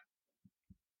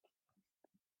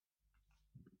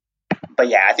 But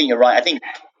yeah, I think you're right. I think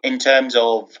in terms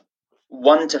of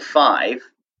 1 to 5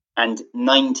 and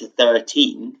 9 to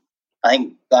 13, I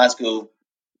think Glasgow,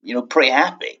 pretty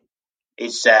happy.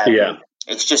 It's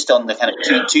it's just on the kind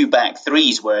of two back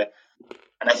threes where,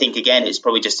 and I think again it's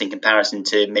probably just in comparison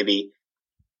to maybe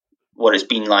what it's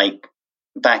been like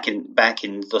back in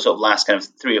the sort of last kind of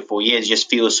 3 or 4 years. Just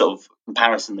feels sort of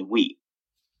comparatively weak.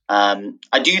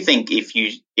 I do think if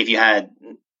you had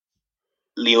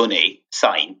Leone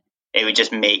sign, it would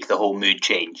just make the whole mood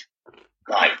change.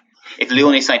 Like, if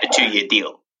Leone signed a 2-year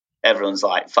deal, everyone's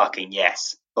like, fucking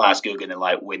yes, Glasgow are going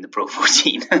to win the Pro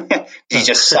 14. He's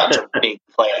just such a big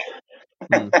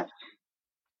player.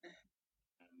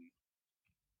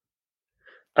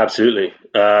 Absolutely.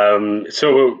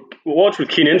 So we'll watch with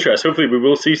keen interest. Hopefully we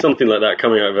will see something like that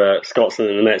coming out of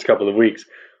Scotland in the next couple of weeks,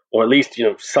 or at least,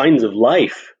 signs of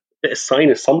life. A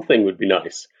sign of something would be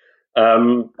nice.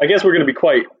 I guess we're going to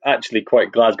be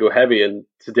quite Glasgow heavy in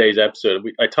today's episode.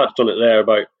 I touched on it there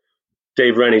about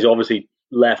Dave Rennie's obviously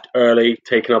left early,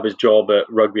 taking up his job at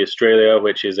Rugby Australia,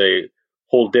 which is a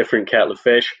whole different kettle of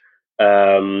fish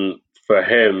for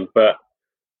him. But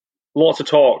lots of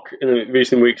talk in the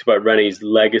recent weeks about Rennie's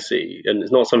legacy, and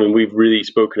it's not something we've really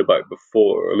spoken about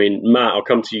before. I mean, Matt, I'll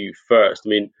come to you first. I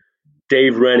mean,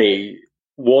 Dave Rennie,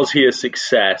 was he a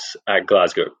success at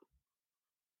Glasgow?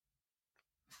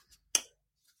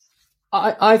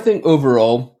 I think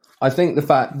overall, the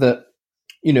fact that,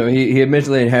 he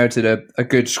admittedly inherited a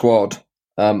good squad,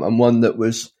 and one that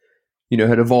was,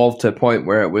 had evolved to a point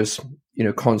where it was,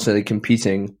 constantly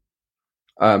competing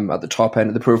at the top end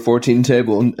of the Pro 14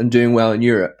 table and doing well in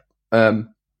Europe. And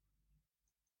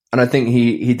I think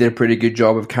he did a pretty good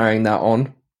job of carrying that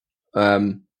on.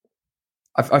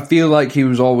 I feel like he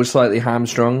was always slightly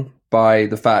hamstrung by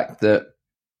the fact that,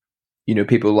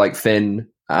 people like Finn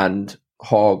and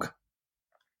Hogg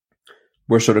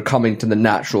were sort of coming to the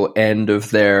natural end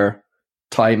of their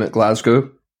time at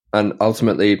Glasgow, and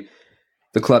ultimately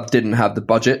the club didn't have the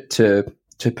budget to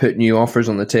put new offers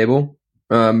on the table.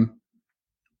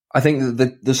 I think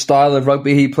that the style of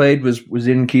rugby he played was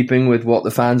in keeping with what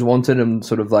the fans wanted and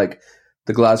sort of like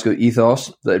the Glasgow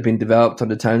ethos that had been developed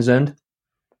under Townsend.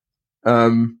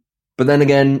 But then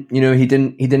again, he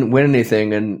didn't win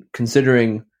anything, and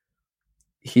considering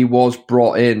he was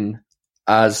brought in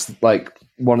as like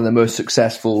one of the most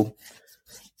successful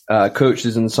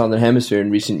coaches in the Southern Hemisphere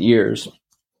in recent years,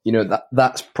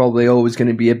 that's probably always going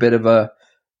to be a bit of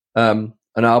an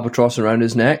albatross around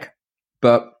his neck.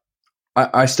 But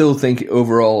I still think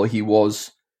overall he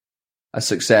was a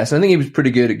success. I think he was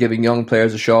pretty good at giving young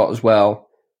players a shot as well,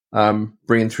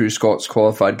 bringing through Scots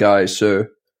qualified guys. So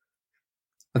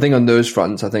I think on those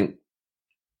fronts, I think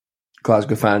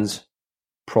Glasgow fans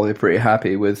probably pretty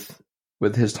happy with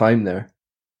his time there.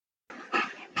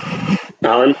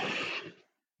 Alan?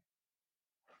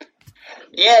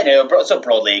 Yeah, no, so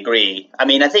broadly agree. I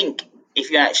mean, I think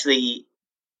if you actually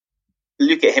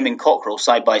look at him and Cockerell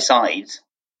side by side,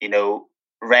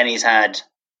 Rennie's had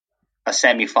a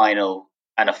semi-final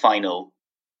and a final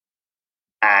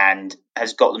and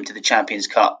has got them to the Champions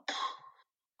Cup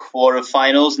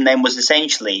quarterfinals, and then was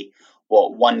essentially,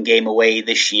 one game away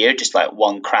this year, just like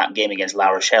one crap game against La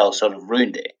Rochelle sort of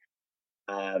ruined it.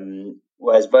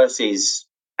 Whereas versus,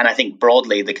 and I think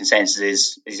broadly the consensus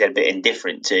is he's a bit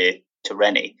indifferent to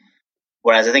Rennie.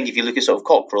 Whereas I think if you look at sort of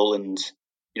Cockerell, and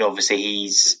obviously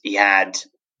he had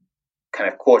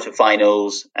kind of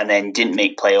quarterfinals and then didn't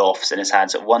make playoffs and has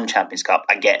had sort of one Champions Cup.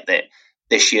 I get that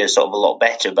this year is sort of a lot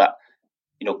better, but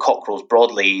Cockerell's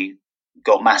broadly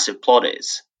got massive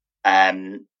plaudits.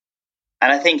 And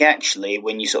I think actually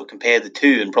when you sort of compare the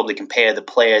two and probably compare the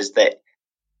players that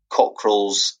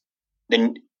Cockerell's,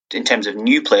 in terms of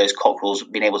new players Cockerell's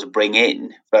been able to bring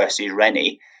in versus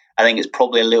Rennie, I think it's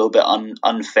probably a little bit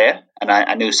unfair. And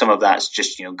I know some of that's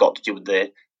just, got to do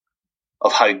with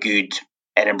of how good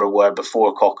Edinburgh were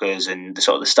before Cockers and the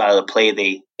sort of the style of play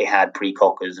they had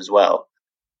pre-Cockers as well.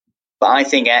 But I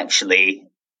think actually,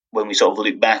 when we sort of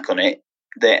look back on it,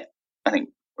 that I think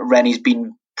Rennie's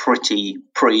been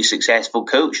pretty successful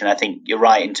coach. And I think you're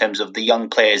right in terms of the young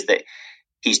players that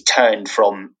he's turned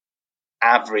from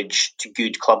average to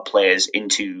good club players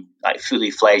into like fully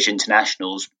fledged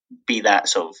internationals, be that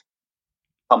sort of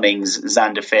Cummings,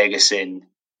 Xander Ferguson,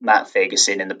 Matt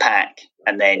Ferguson in the pack,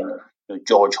 and then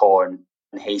George Horn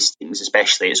and Hastings,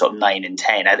 especially at sort of 9 and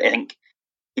 10. I think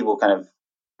people kind of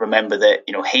remember that,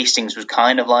 Hastings was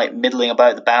kind of like middling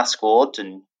about the Bath squad.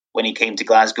 And when he came to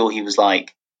Glasgow, he was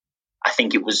like, I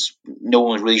think no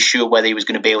one was really sure whether he was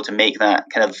going to be able to make that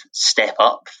kind of step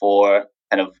up for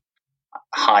kind of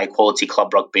high quality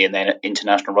club rugby and then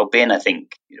international rugby. And I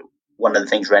think, one of the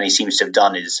things Rennie seems to have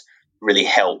done is really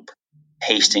help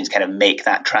Hastings kind of make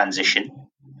that transition.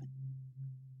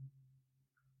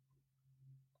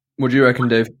 What do you reckon,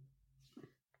 Dave?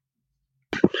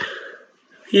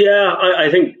 Yeah, I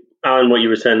think, Alan, what you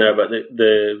were saying there about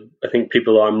I think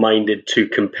people are minded to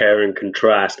compare and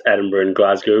contrast Edinburgh and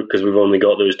Glasgow because we've only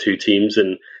got those two teams,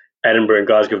 and Edinburgh and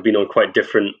Glasgow have been on quite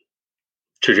different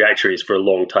trajectories for a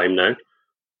long time now.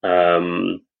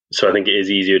 So I think it is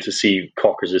easier to see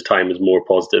Cockers' time as more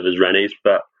positive as Rennie's.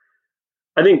 But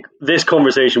I think this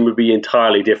conversation would be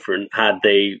entirely different had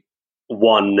they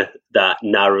won that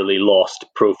narrowly lost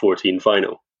Pro 14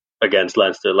 final against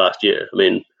Leinster last year. I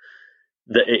mean,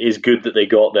 it is good that they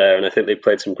got there, and I think they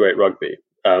played some great rugby.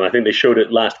 I think they showed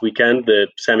it last weekend, the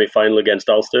semi-final against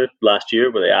Ulster last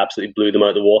year, where they absolutely blew them out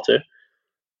of the water.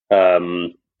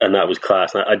 And that was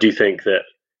class. And I do think that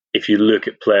if you look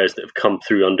at players that have come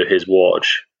through under his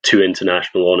watch to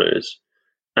international honours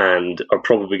and are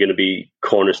probably going to be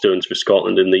cornerstones for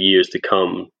Scotland in the years to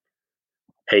come,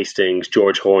 Hastings,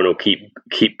 George Horn will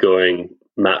keep going,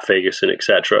 Matt Ferguson,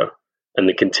 etc., and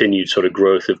the continued sort of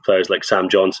growth of players like Sam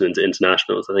Johnson into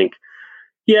internationals. I think,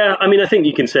 I think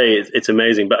you can say it's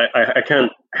amazing, but I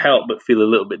can't help but feel a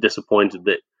little bit disappointed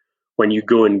that when you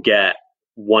go and get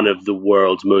one of the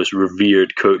world's most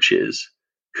revered coaches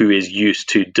who is used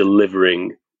to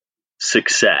delivering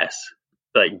success,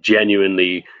 like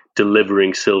genuinely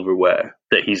delivering silverware,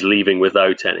 that he's leaving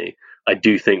without any. I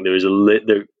do think there is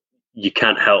you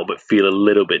can't help but feel a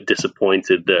little bit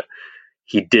disappointed that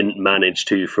he didn't manage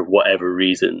to, for whatever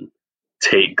reason,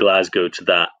 take Glasgow to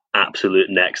that absolute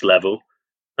next level.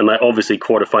 And like, obviously,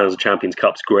 quarterfinals of Champions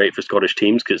Cup's great for Scottish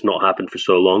teams because it's not happened for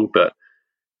so long. But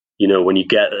when you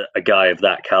get a guy of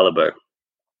that caliber,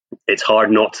 it's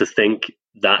hard not to think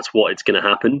that's what it's going to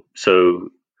happen. So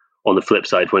on the flip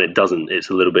side, when it doesn't, it's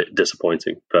a little bit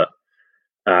disappointing. But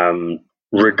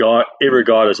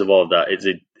regardless of all of that,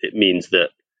 it means that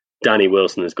Danny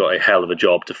Wilson has got a hell of a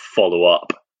job to follow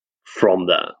up from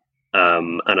that.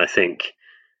 And I think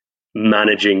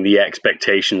managing the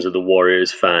expectations of the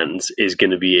Warriors fans is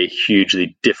going to be a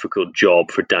hugely difficult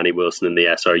job for Danny Wilson and the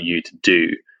SRU to do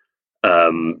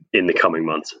in the coming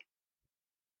months.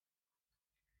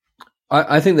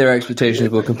 I think their expectations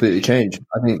will completely change.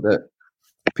 I think that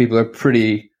people are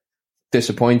pretty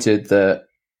disappointed that,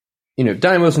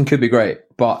 Danny Wilson could be great,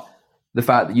 but the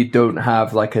fact that you don't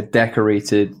have like a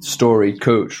decorated, storied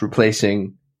coach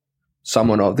replacing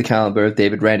someone of the caliber of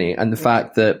David Rennie, and the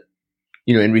fact that,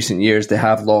 in recent years they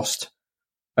have lost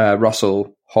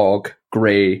Russell, Hogg,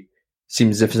 Gray.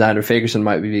 Seems as if Xander Ferguson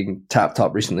might be being tapped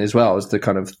up recently as well as the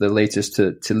kind of the latest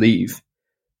to leave.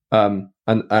 And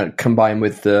combined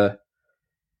with the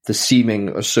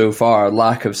seeming so far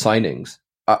lack of signings,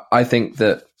 I think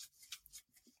that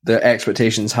the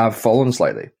expectations have fallen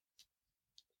slightly.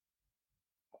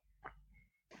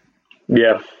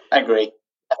 Yeah, I agree.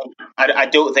 I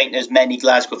don't think there's many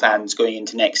Glasgow fans going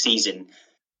into next season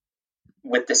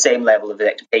with the same level of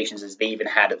expectations as they even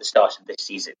had at the start of this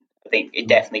season. I think it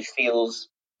definitely feels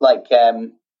like,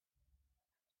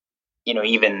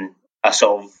 even a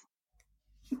sort of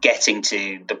getting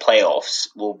to the playoffs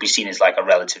will be seen as like a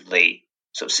relatively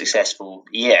sort of successful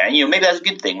year. And, maybe that's a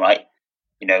good thing, right?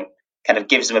 Kind of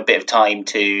gives them a bit of time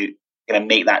to kind of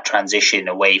make that transition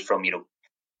away from,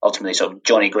 ultimately sort of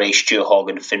Johnny Gray, Stuart Hogg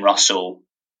and Finn Russell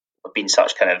have been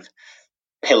such kind of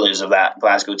pillars of that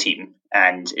Glasgow team,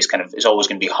 and it's always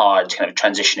going to be hard kind of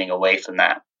transitioning away from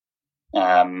that.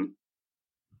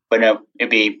 But no,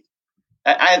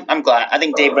 I'm glad. I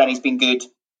think Dave Rennie's been good,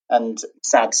 and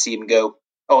sad to see him go.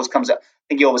 I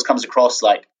think he always comes across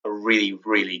like a really,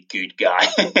 really good guy.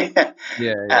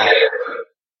 Yeah.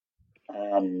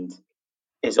 And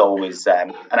is always,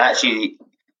 and actually,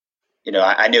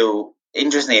 I know.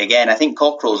 Interestingly, again, I think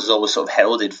Cockerell's is always sort of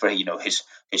heralded for his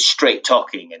straight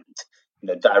talking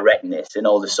and directness and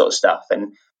all this sort of stuff.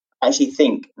 And I actually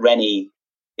think Rennie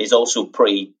is also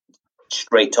pretty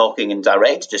straight talking and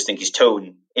direct. Just think his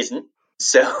tone isn't,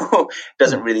 so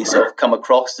doesn't really sort of come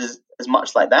across as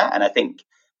much like that. And I think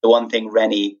the one thing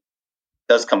Rennie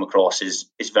does come across is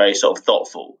very sort of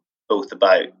thoughtful, both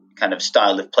about kind of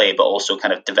style of play, but also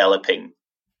kind of developing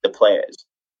the players.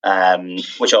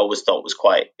 Which I always thought was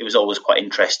always quite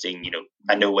interesting.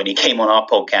 I know when he came on our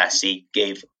podcast, he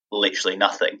gave literally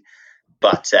nothing,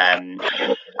 but I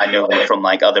know from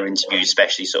like other interviews,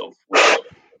 especially sort of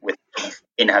with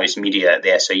in-house media at the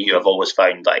SRU, I've always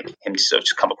found like him to sort of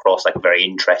just come across like a very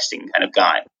interesting kind of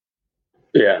guy.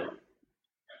 Yeah,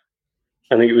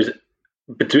 I think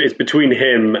it's between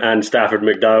him and Stafford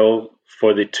McDowell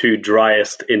for the two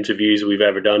driest interviews we've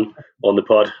ever done on the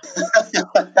pod.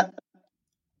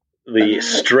 The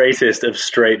straightest of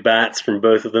straight bats from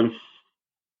both of them.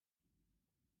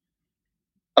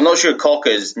 I'm not sure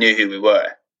Cockers knew who we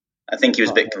were. I think he was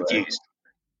a bit confused.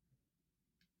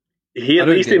 He at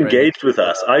least engaged with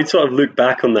us. I sort of look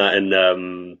back on that,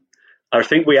 and I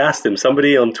think we asked him.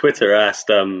 Somebody on Twitter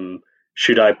asked,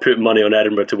 should I put money on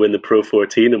Edinburgh to win the Pro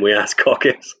 14? And we asked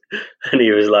Cockers, and he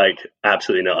was like,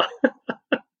 absolutely not.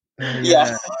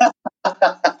 Yeah.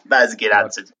 That is a good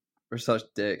answer. We're such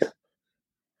dicks.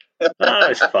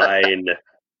 It's fine.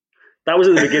 That was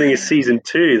at the beginning of season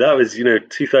 2. That was,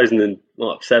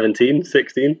 2017,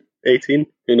 16, 18.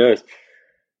 Who knows?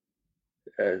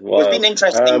 Well, it's been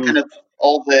interesting, kind of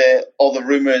all the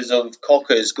rumours of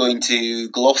Cockers going to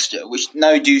Gloucester, which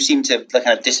now do seem to have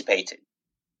kind of dissipated.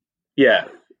 Yeah,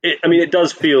 it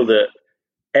does feel that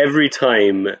every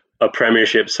time a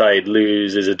Premiership side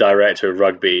loses a director of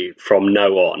rugby from now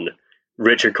on,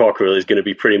 Richard Cockerell is going to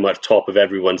be pretty much top of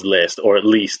everyone's list, or at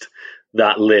least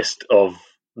that list of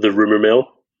the rumour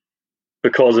mill,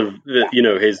 because of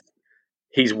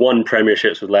he's won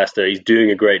premierships with Leicester. He's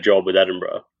doing a great job with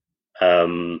Edinburgh.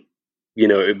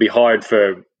 It'd be hard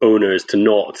for owners to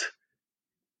not,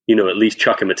 at least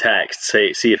chuck him a text,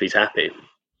 see if he's happy.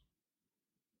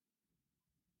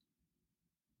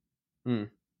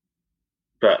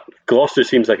 But Gloucester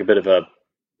seems like a bit of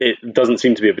it doesn't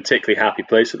seem to be a particularly happy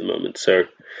place at the moment. So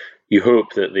you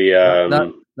hope that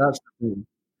that's the thing.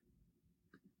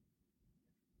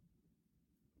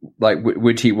 Like,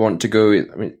 would he want to go? I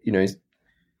mean, it's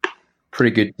a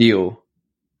pretty good deal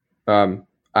at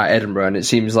Edinburgh, and it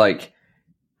seems like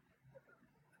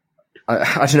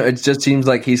I don't know. It just seems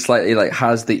like he slightly like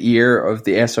has the ear of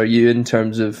the SRU in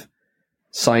terms of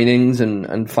signings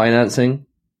and financing,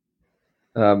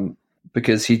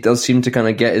 because he does seem to kind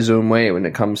of get his own way when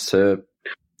it comes to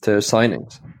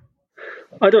signings.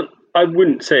 I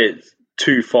wouldn't say it's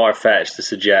too far-fetched to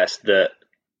suggest that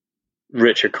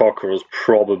Richard Cockerell's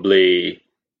probably,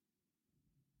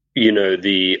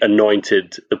 the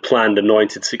planned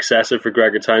anointed successor for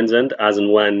Gregor Townsend, as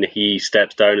and when he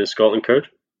steps down as Scotland coach.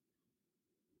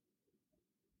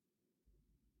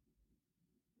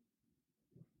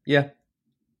 Yeah.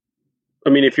 I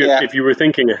mean, if you were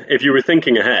thinking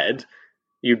ahead,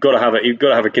 you've got to have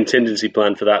a contingency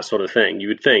plan for that sort of thing. You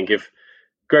would think if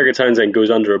Gregor Townsend goes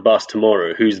under a bus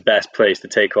tomorrow, who's best placed to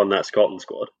take on that Scotland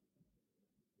squad?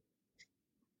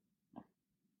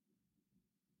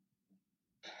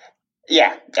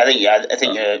 Yeah, I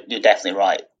think you're definitely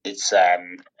right. It's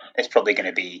probably going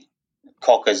to be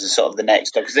Cockers as sort of the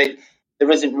next, because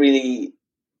there isn't really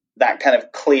that kind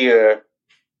of clear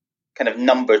kind of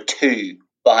number 2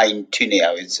 behind Tooney,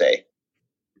 I would say,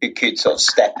 who could sort of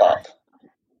step up.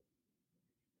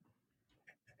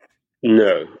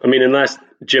 No, I mean, unless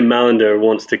Jim Mallender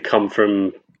wants to come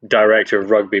from director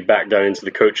of rugby back down into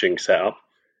the coaching setup,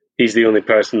 he's the only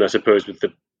person, I suppose, with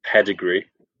the pedigree.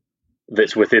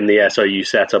 that's within the SRU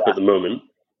setup at the moment.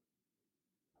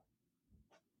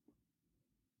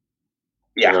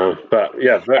 Yeah, but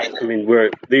yeah, I mean,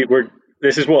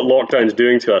 this is what lockdown's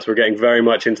doing to us. We're getting very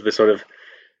much into the sort of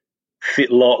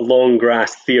long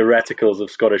grass theoreticals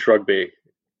of Scottish rugby.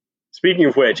 Speaking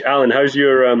of which, Alan, how's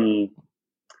your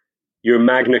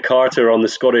Magna Carta on the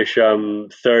Scottish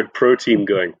third pro team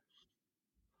going?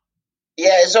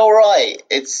 Yeah, it's all right.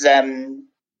 It's I'm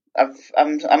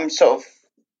sort of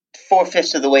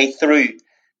 4/5 of the way through,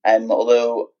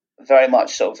 although very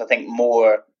much sort of I think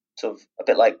more sort of a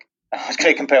bit like I was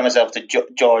going to compare myself to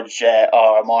George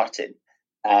R. Martin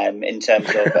in terms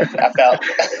of I felt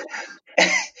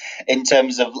in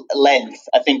terms of length.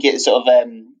 I think it sort of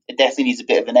it definitely needs a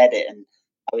bit of an edit, and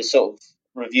I was sort of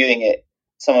reviewing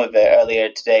some of it earlier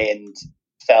today, and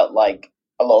felt like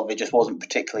a lot of it just wasn't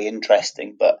particularly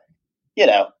interesting. But you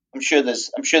know, I'm sure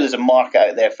there's a market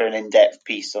out there for an in-depth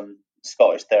piece on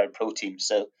Scottish third pro team.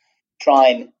 So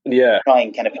try and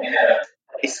kind of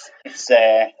it's.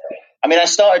 I mean, I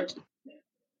started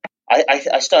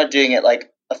doing it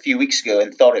like a few weeks ago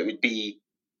and thought it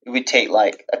would take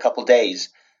like a couple of days.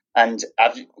 And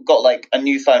I've got like a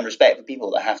newfound respect for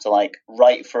people that have to like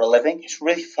write for a living. It's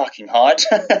really fucking hard.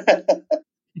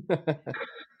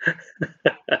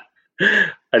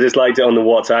 I just liked it on the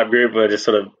WhatsApp group. I just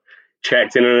sort of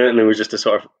checked in on it, and there was just a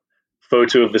sort of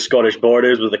photo of the Scottish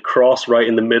borders with a cross right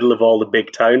in the middle of all the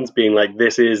big towns, being like,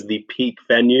 this is the peak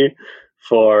venue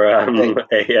for a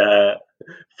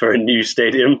new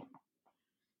stadium.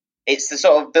 It's the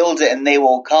sort of build it and they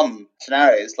will come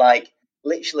scenario. It's like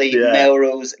literally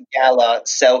Melrose, Gala,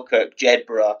 Selkirk,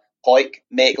 Jedburgh, Hawick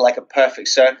make like a perfect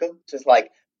circle. Just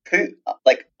like put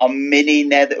like a mini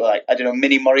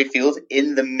mini Murrayfield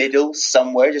in the middle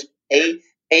somewhere. Just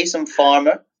pay some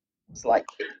farmer. It's like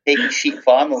take a sheep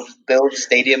farm and just build a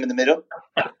stadium in the middle.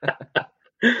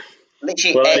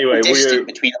 Literally equidistant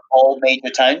between all major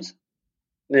towns.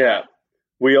 Yeah,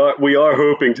 we are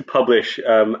hoping to publish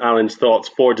Alan's thoughts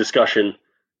for discussion.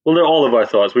 Well, they're all of our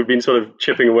thoughts. We've been sort of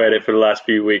chipping away at it for the last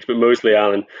few weeks, but mostly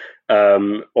Alan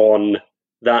on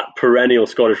that perennial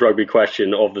Scottish rugby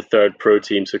question of the third pro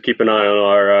team. So keep an eye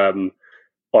on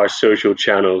our social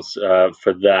channels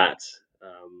for that.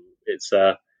 It's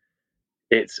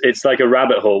like a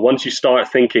rabbit hole. Once you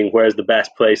start thinking where's the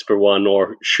best place for one,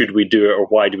 or should we do it, or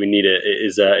why do we need it,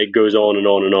 it goes on and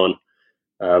on and on.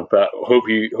 But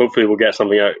hopefully we'll get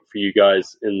something out for you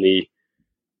guys in the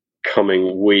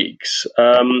coming weeks.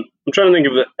 I'm trying to think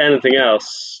of anything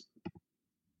else.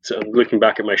 So I'm looking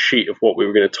back at my sheet of what we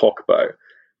were going to talk about.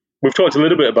 We've talked a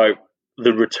little bit about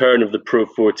the return of the Pro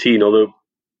 14, although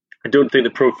I don't think the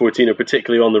Pro 14 are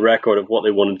particularly on the record of what they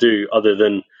want to do, other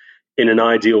than in an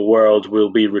ideal world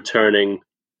we'll be returning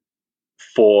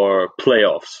for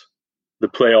playoffs. The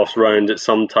playoffs round at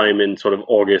some time in sort of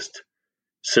August,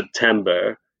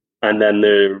 September, and then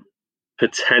they're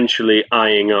potentially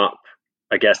eyeing up,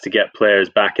 I guess, to get players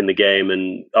back in the game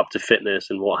and up to fitness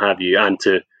and what have you, and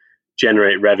to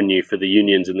generate revenue for the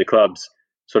unions and the clubs,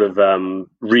 sort of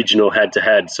regional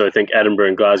head-to-head. So I think Edinburgh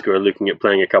and Glasgow are looking at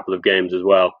playing a couple of games as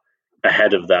well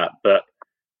ahead of that. But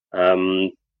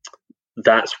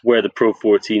that's where the Pro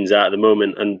 14's at the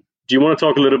moment. And do you want to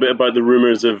talk a little bit about the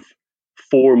rumours of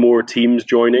 4 more teams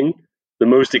joining, the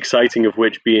most exciting of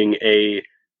which being a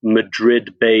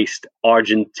Madrid-based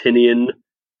Argentinian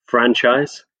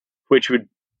franchise, which would,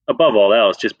 above all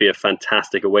else, just be a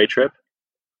fantastic away trip?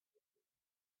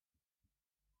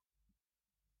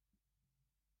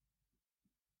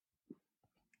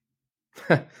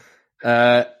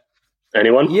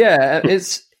 Anyone? Yeah,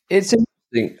 it's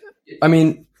interesting. I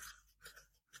mean,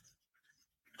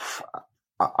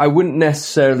 I wouldn't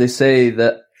necessarily say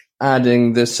that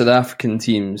adding the South African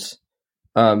teams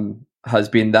has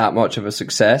been that much of a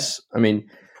success. I mean,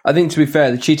 I think, to be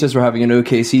fair, the Cheetahs were having an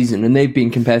okay season, and they've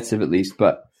been competitive at least,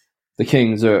 but the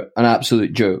Kings are an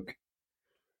absolute joke.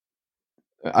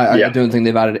 I don't think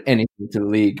they've added anything to the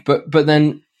league. But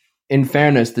then, in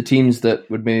fairness, the teams that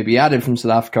would maybe be added from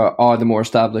South Africa are the more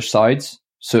established sides.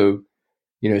 So,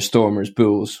 Stormers,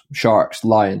 Bulls, Sharks,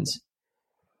 Lions.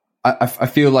 I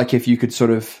feel like if you could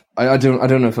sort of, I don't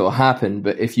know if it will happen,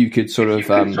 but if you could sort of,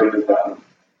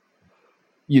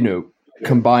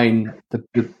 combine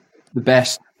the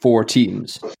best 4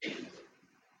 teams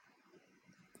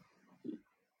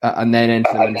and then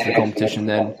enter them into the competition,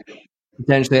 then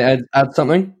potentially add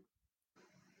something.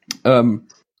 And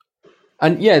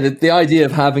yeah, the idea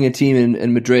of having a team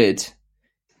in Madrid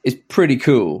is pretty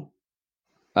cool,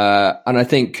 and I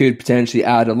think could potentially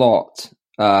add a lot.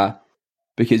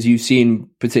 Because you've seen,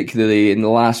 particularly in the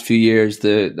last few years,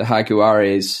 the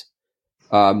Jaguares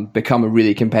become a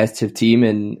really competitive team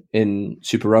in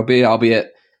Super Rugby,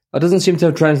 albeit that doesn't seem to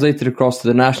have translated across to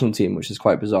the national team, which is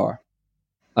quite bizarre.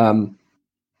 But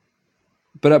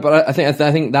I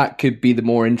think that could be the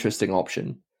more interesting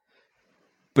option.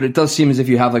 But it does seem as if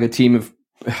you have like a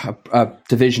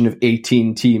division of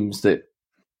 18 teams that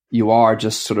you are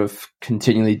just sort of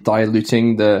continually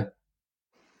diluting the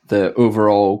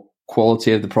overall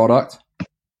quality of the product.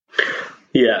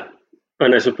 Yeah.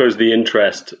 And I suppose the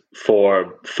interest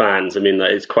for fans, I mean,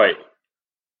 that is quite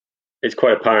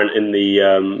apparent in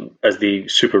the as the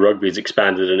Super Rugby has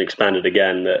expanded and expanded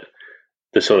again, that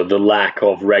the sort of the lack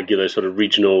of regular sort of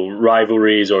regional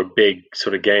rivalries or big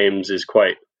sort of games is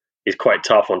quite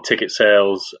tough on ticket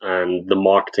sales and the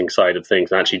marketing side of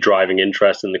things, and actually driving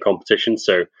interest in the competition.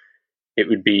 So it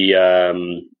would be I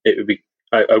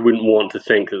wouldn't want to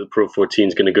think that the Pro 14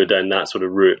 is going to go down that sort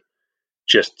of route,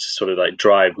 just to sort of like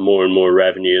drive more and more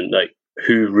revenue. And like,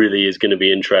 who really is going to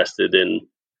be interested in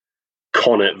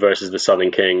Connacht versus the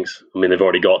Southern Kings? I mean, they've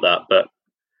already got that, but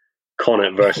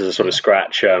Connacht versus a sort of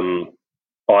scratch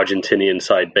Argentinian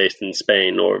side based in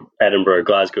Spain, or Edinburgh or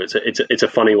Glasgow. It's a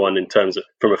funny one in terms of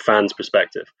from a fan's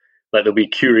perspective. Like, there'll be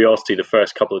curiosity the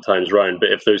first couple of times round,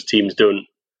 but if those teams don't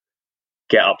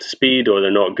get up to speed or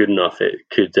they're not good enough, it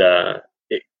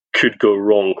could go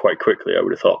wrong quite quickly, I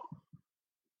would have thought.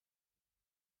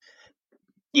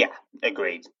 Yeah,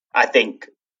 agreed. I think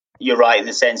you're right in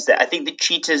the sense that I think the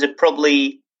Cheetahs have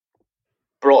probably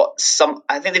brought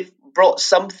something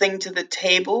to the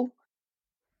table,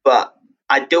 but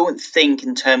I don't think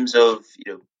in terms of,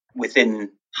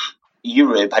 within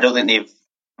Europe, I don't think they've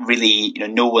really,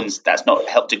 that's not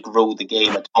helped to grow the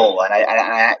game at all. And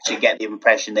I actually get the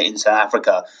impression that in South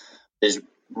Africa, there's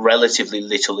relatively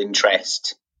little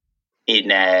interest in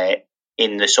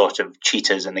the sort of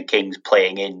Cheetahs and the Kings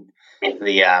playing in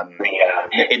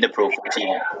the Pro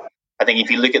 14. I think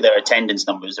if you look at their attendance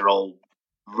numbers, they're all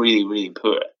really, really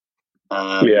poor.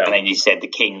 And then you said the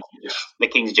Kings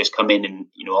just come in and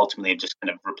ultimately have just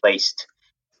kind of replaced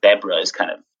Zebra as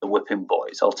kind of the whipping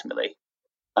boys ultimately.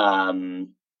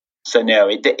 So no,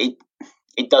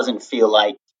 it doesn't feel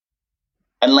like,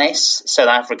 unless South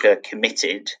Africa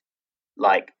committed,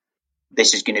 like,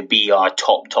 this is going to be our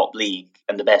top league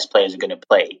and the best players are going to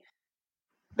play,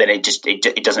 then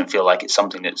it doesn't feel like it's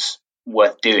something that's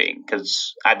worth doing.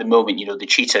 Because at the moment, the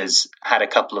Cheetahs had a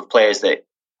couple of players that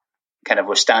kind of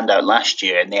were standout last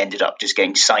year, and they ended up just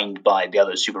getting signed by the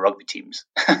other Super Rugby teams.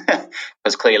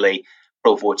 Because clearly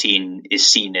Pro 14 is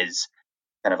seen as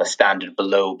kind of a standard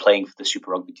below playing for the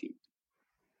Super Rugby team.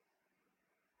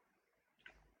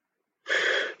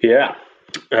 Yeah.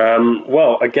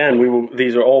 Well, again,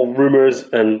 these are all rumours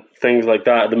and things like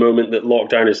that at the moment that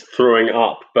lockdown is throwing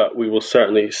up, but we will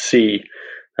certainly see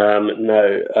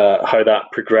now how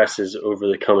that progresses over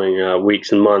the coming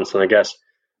weeks and months. And I guess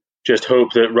just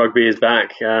hope that rugby is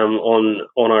back on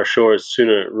our shores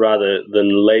sooner rather than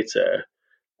later.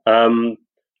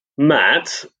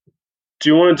 Matt, do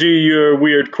you want to do your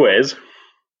weird quiz?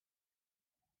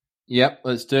 Yep,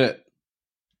 let's do it.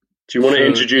 Do you want to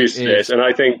introduce this? And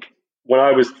I think when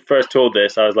I was first told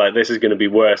this, I was like, this is going to be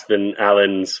worse than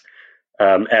Alan's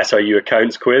SRU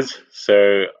accounts quiz.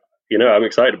 So, I'm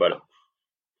excited about it.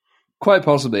 Quite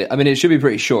possibly. I mean, it should be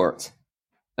pretty short.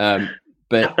 But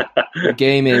the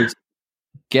game is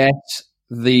guess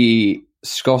the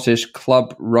Scottish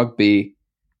club rugby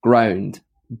ground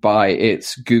by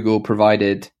its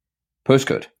Google-provided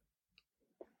postcode.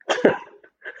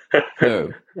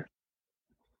 So,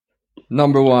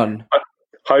 number one.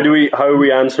 How are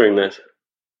we answering this?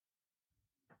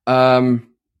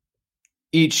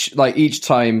 Each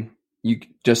time you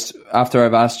just, after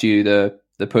I've asked you the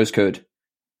postcode,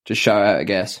 just shout out a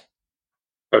guess.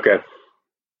 Okay.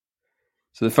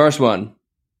 So the first one,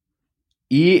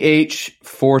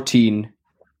 EH14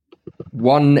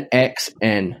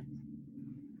 1XN.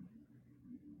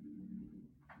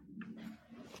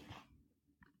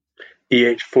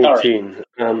 EH14.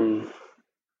 I'll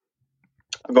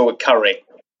go with Curry.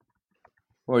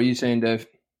 What are you saying, Dave?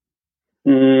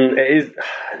 It is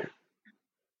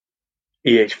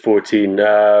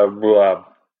EH14.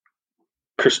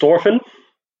 Christorfen?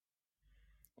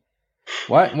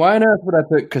 Why on earth would I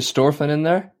put Christorfen in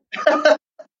there?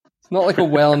 It's not like a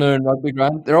well-known rugby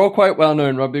ground. They're all quite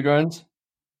well-known rugby grounds.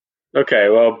 Okay,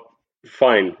 well,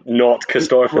 fine. Not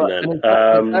Christorfen then.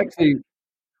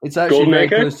 It's actually very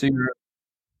close to your...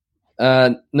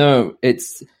 no,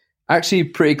 it's actually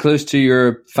pretty close to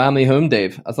your family home,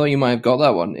 Dave. I thought you might have got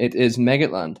that one. It is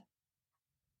Meggetland.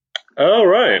 Oh,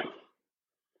 right.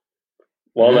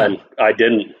 Well, then, I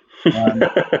didn't.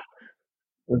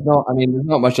 There's not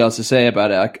much else to say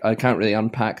about it. I can't really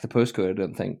unpack the postcode, I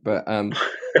don't think. But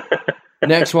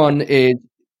next one is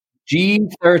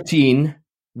G13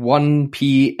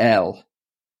 1PL.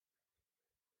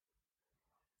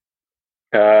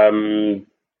 Hughenden.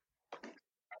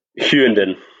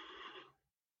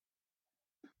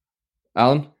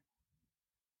 Alan?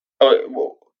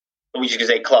 Oh, are we just going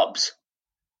to say clubs?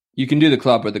 You can do the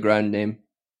club or the ground name.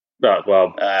 Oh,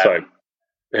 well, sorry.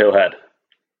 Hillhead.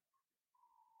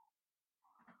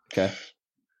 Okay.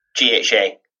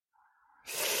 GHA.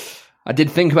 I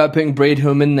did think about putting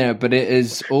Braidholme in there, but it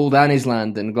is Old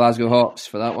Anniesland and Glasgow Hawks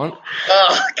for that one.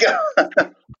 Oh,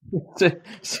 God.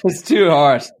 It's too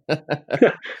hard.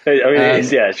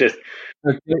 It's just...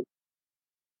 Okay.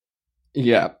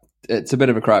 Yeah, it's a bit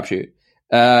of a crapshoot.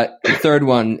 The third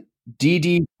one,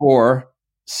 DD4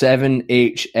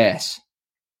 7HS.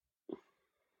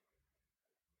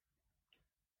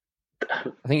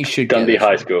 I think you should Dundee get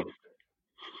High School.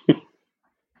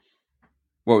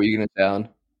 What were you going to say, Alan?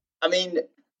 I mean,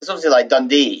 it's obviously like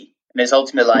Dundee, and it's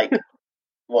ultimately like,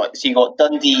 what? So you got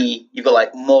Dundee, you got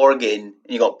like Morgan, and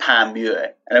you got Pam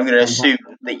Muir, and I'm going to assume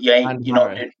that you're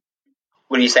not.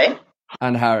 What do you say?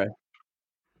 And Harry.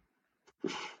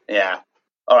 Yeah.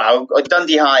 All right, I'll go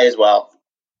Dundee High as well.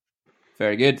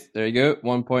 Very good. There you go.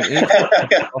 1 point each.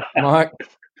 Mark.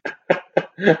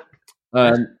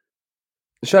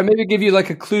 Should I maybe give you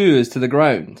like a clue as to the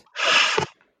ground?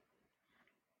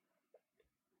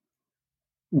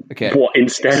 Okay. What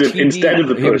instead of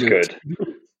the postcode?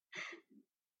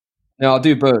 No, I'll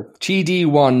do both.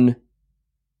 TD1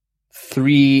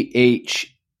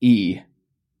 3HE.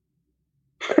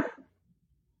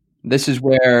 This is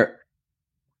where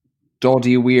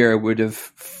Doddy Weir would have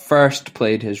first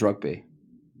played his rugby.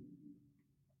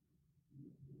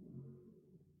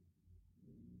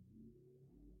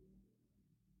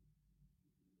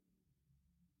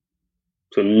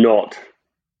 So not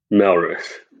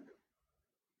Melrose.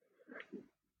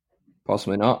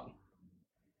 Possibly not.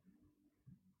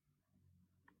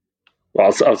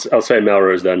 Well, I'll say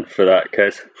Melrose then for that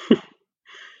case.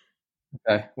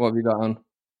 Okay, what have you got on?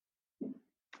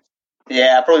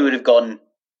 Yeah, I probably would have gone.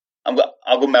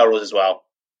 I'll go Melrose as well.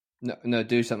 No,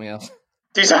 do something else.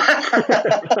 Do something.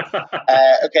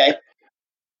 Okay.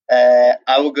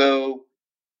 I will go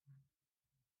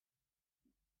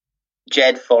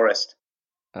Jed Forest.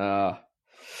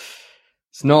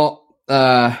 It's not.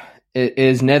 It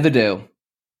is Netherdale.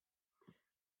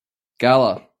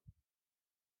 Gala.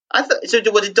 So.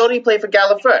 Did Donny play for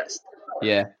Gala first?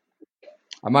 Yeah.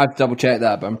 I might have to double check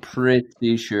that, but I'm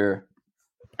pretty sure.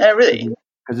 Really?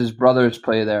 Because his brothers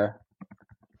play there.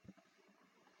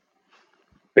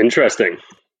 Interesting.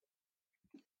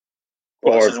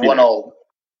 Well, this is 1-1.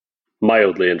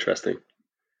 Mildly interesting.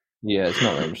 Yeah, it's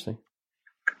not very interesting.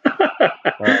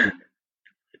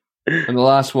 And the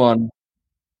last one,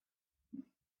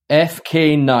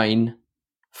 FK9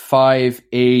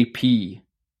 5AP.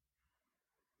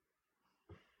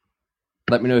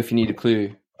 Let me know if you need a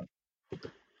clue.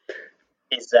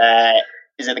 Is it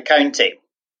the county?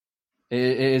 It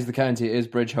is the county. It is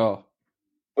Bridge Hall.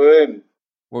 Boom.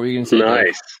 What were you going to say?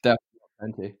 Nice. Dave?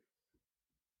 Definitely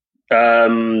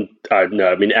county. I don't know.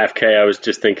 I mean, FK, I was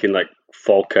just thinking like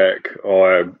Falkirk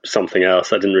or something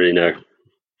else. I didn't really know.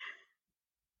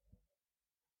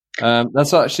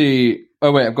 That's actually...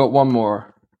 Oh, wait, I've got one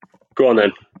more. Go on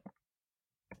then.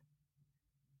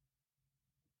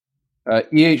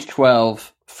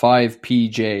 EH12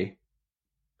 5PJ.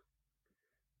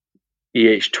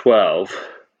 EH12.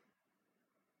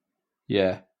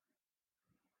 Yeah.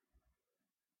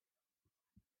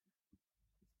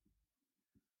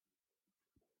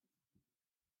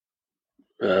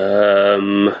 Do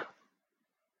you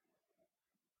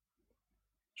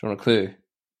want a clue?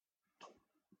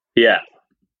 Yeah.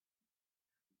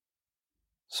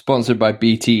 Sponsored by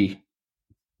BT.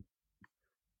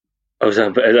 Oh, is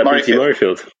that BT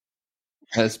Murrayfield?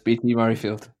 That's BT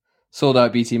Murrayfield. Sold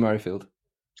out BT Murrayfield.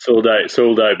 Sold out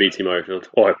BT Murrayfield.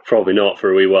 Or probably not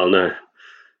for a wee while now.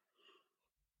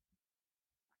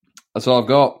 That's all I've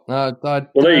got. Well,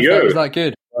 there you go. That was that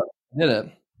good. I did it.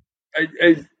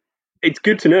 It's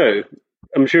good to know.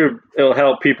 I'm sure it'll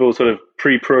help people sort of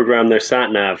pre-program their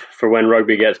sat-nav for when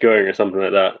rugby gets going or something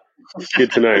like that.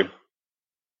 Good to know.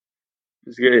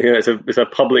 It's a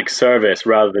public service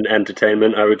rather than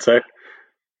entertainment, I would say.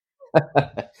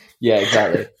 Yeah,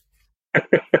 exactly.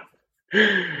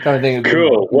 Kind of thing.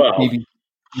 Cool. Well,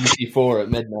 BBC4 at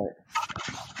midnight.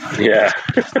 Yeah.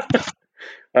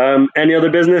 Any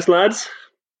other business, lads?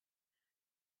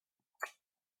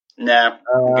 No.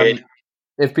 Good.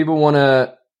 If people want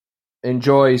to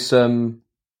enjoy some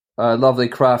lovely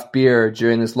craft beer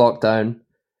during this lockdown,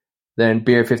 then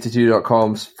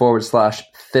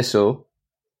beer52.com/thistle.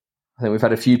 I think we've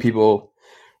had a few people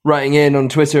writing in on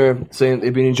Twitter saying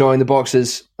they've been enjoying the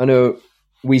boxes. I know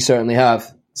we certainly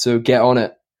have. So get on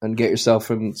it and get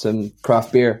yourself some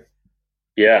craft beer.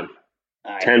 Yeah.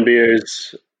 10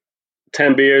 beers.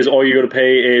 All you got to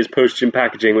pay is postage and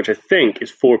packaging, which I think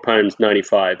is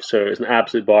 £4.95. So it's an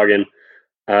absolute bargain.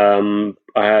 I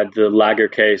had the lager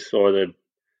case, or the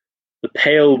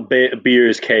pale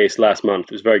beers case last month.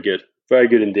 It was very good. Very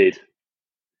good indeed.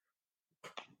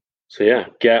 So yeah,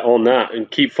 get on that and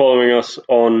keep following us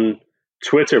on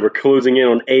Twitter. We're closing in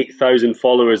on 8,000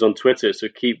 followers on Twitter, so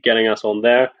keep getting us on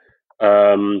there.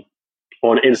 On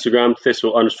Instagram,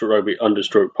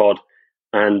 Thistle_Rugby_pod,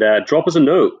 and drop us a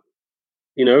note.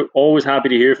 Always happy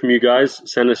to hear from you guys.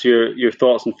 Send us your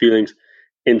thoughts and feelings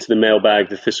into the mailbag,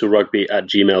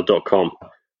 thethistle@gmail.com.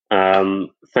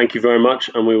 Thank you very much,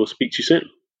 and we will speak to you soon.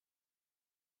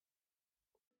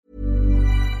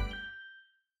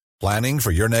 Planning for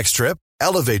your next trip?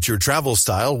 Elevate your travel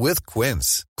style with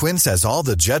Quince. Quince has all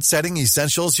the jet-setting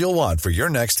essentials you'll want for your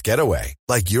next getaway,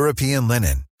 like European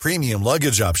linen, premium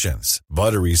luggage options,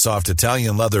 buttery soft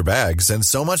Italian leather bags, and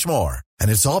so much more.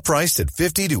 And it's all priced at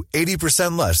 50 to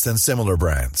 80% less than similar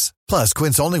brands. Plus,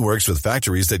 Quince only works with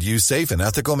factories that use safe and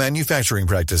ethical manufacturing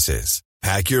practices.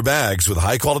 Pack your bags with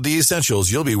high-quality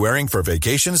essentials you'll be wearing for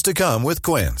vacations to come with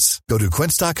Quince. Go to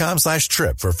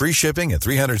quince.com/trip for free shipping and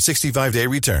 365-day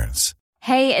returns.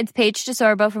 Hey, it's Paige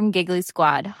DeSorbo from Giggly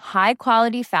Squad. High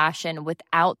quality fashion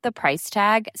without the price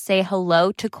tag. Say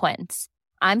hello to Quince.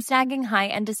 I'm snagging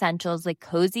high-end essentials like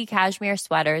cozy cashmere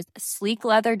sweaters, sleek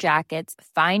leather jackets,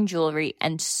 fine jewelry,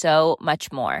 and so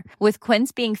much more. With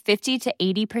Quince being 50 to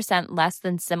 80% less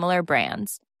than similar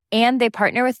brands. And they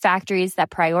partner with factories that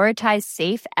prioritize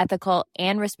safe, ethical,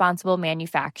 and responsible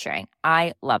manufacturing.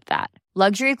 I love that.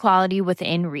 Luxury quality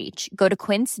within reach. Go to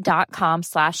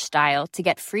quince.com/style to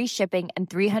get free shipping and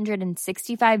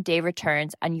 365-day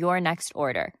returns on your next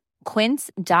order.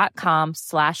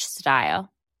 Quince.com/style.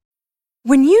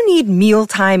 When you need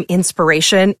mealtime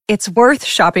inspiration, it's worth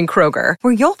shopping Kroger,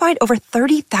 where you'll find over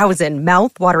 30,000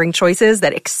 mouth-watering choices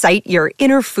that excite your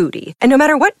inner foodie. And no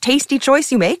matter what tasty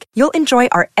choice you make, you'll enjoy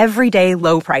our everyday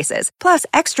low prices, plus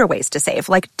extra ways to save,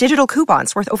 like digital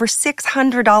coupons worth over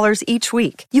 $600 each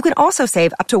week. You can also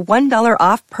save up to $1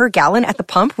 off per gallon at the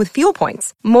pump with fuel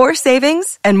points. More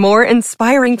savings and more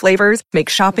inspiring flavors make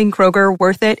shopping Kroger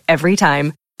worth it every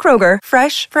time. Kroger,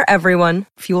 fresh for everyone.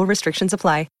 Fuel restrictions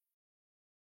apply.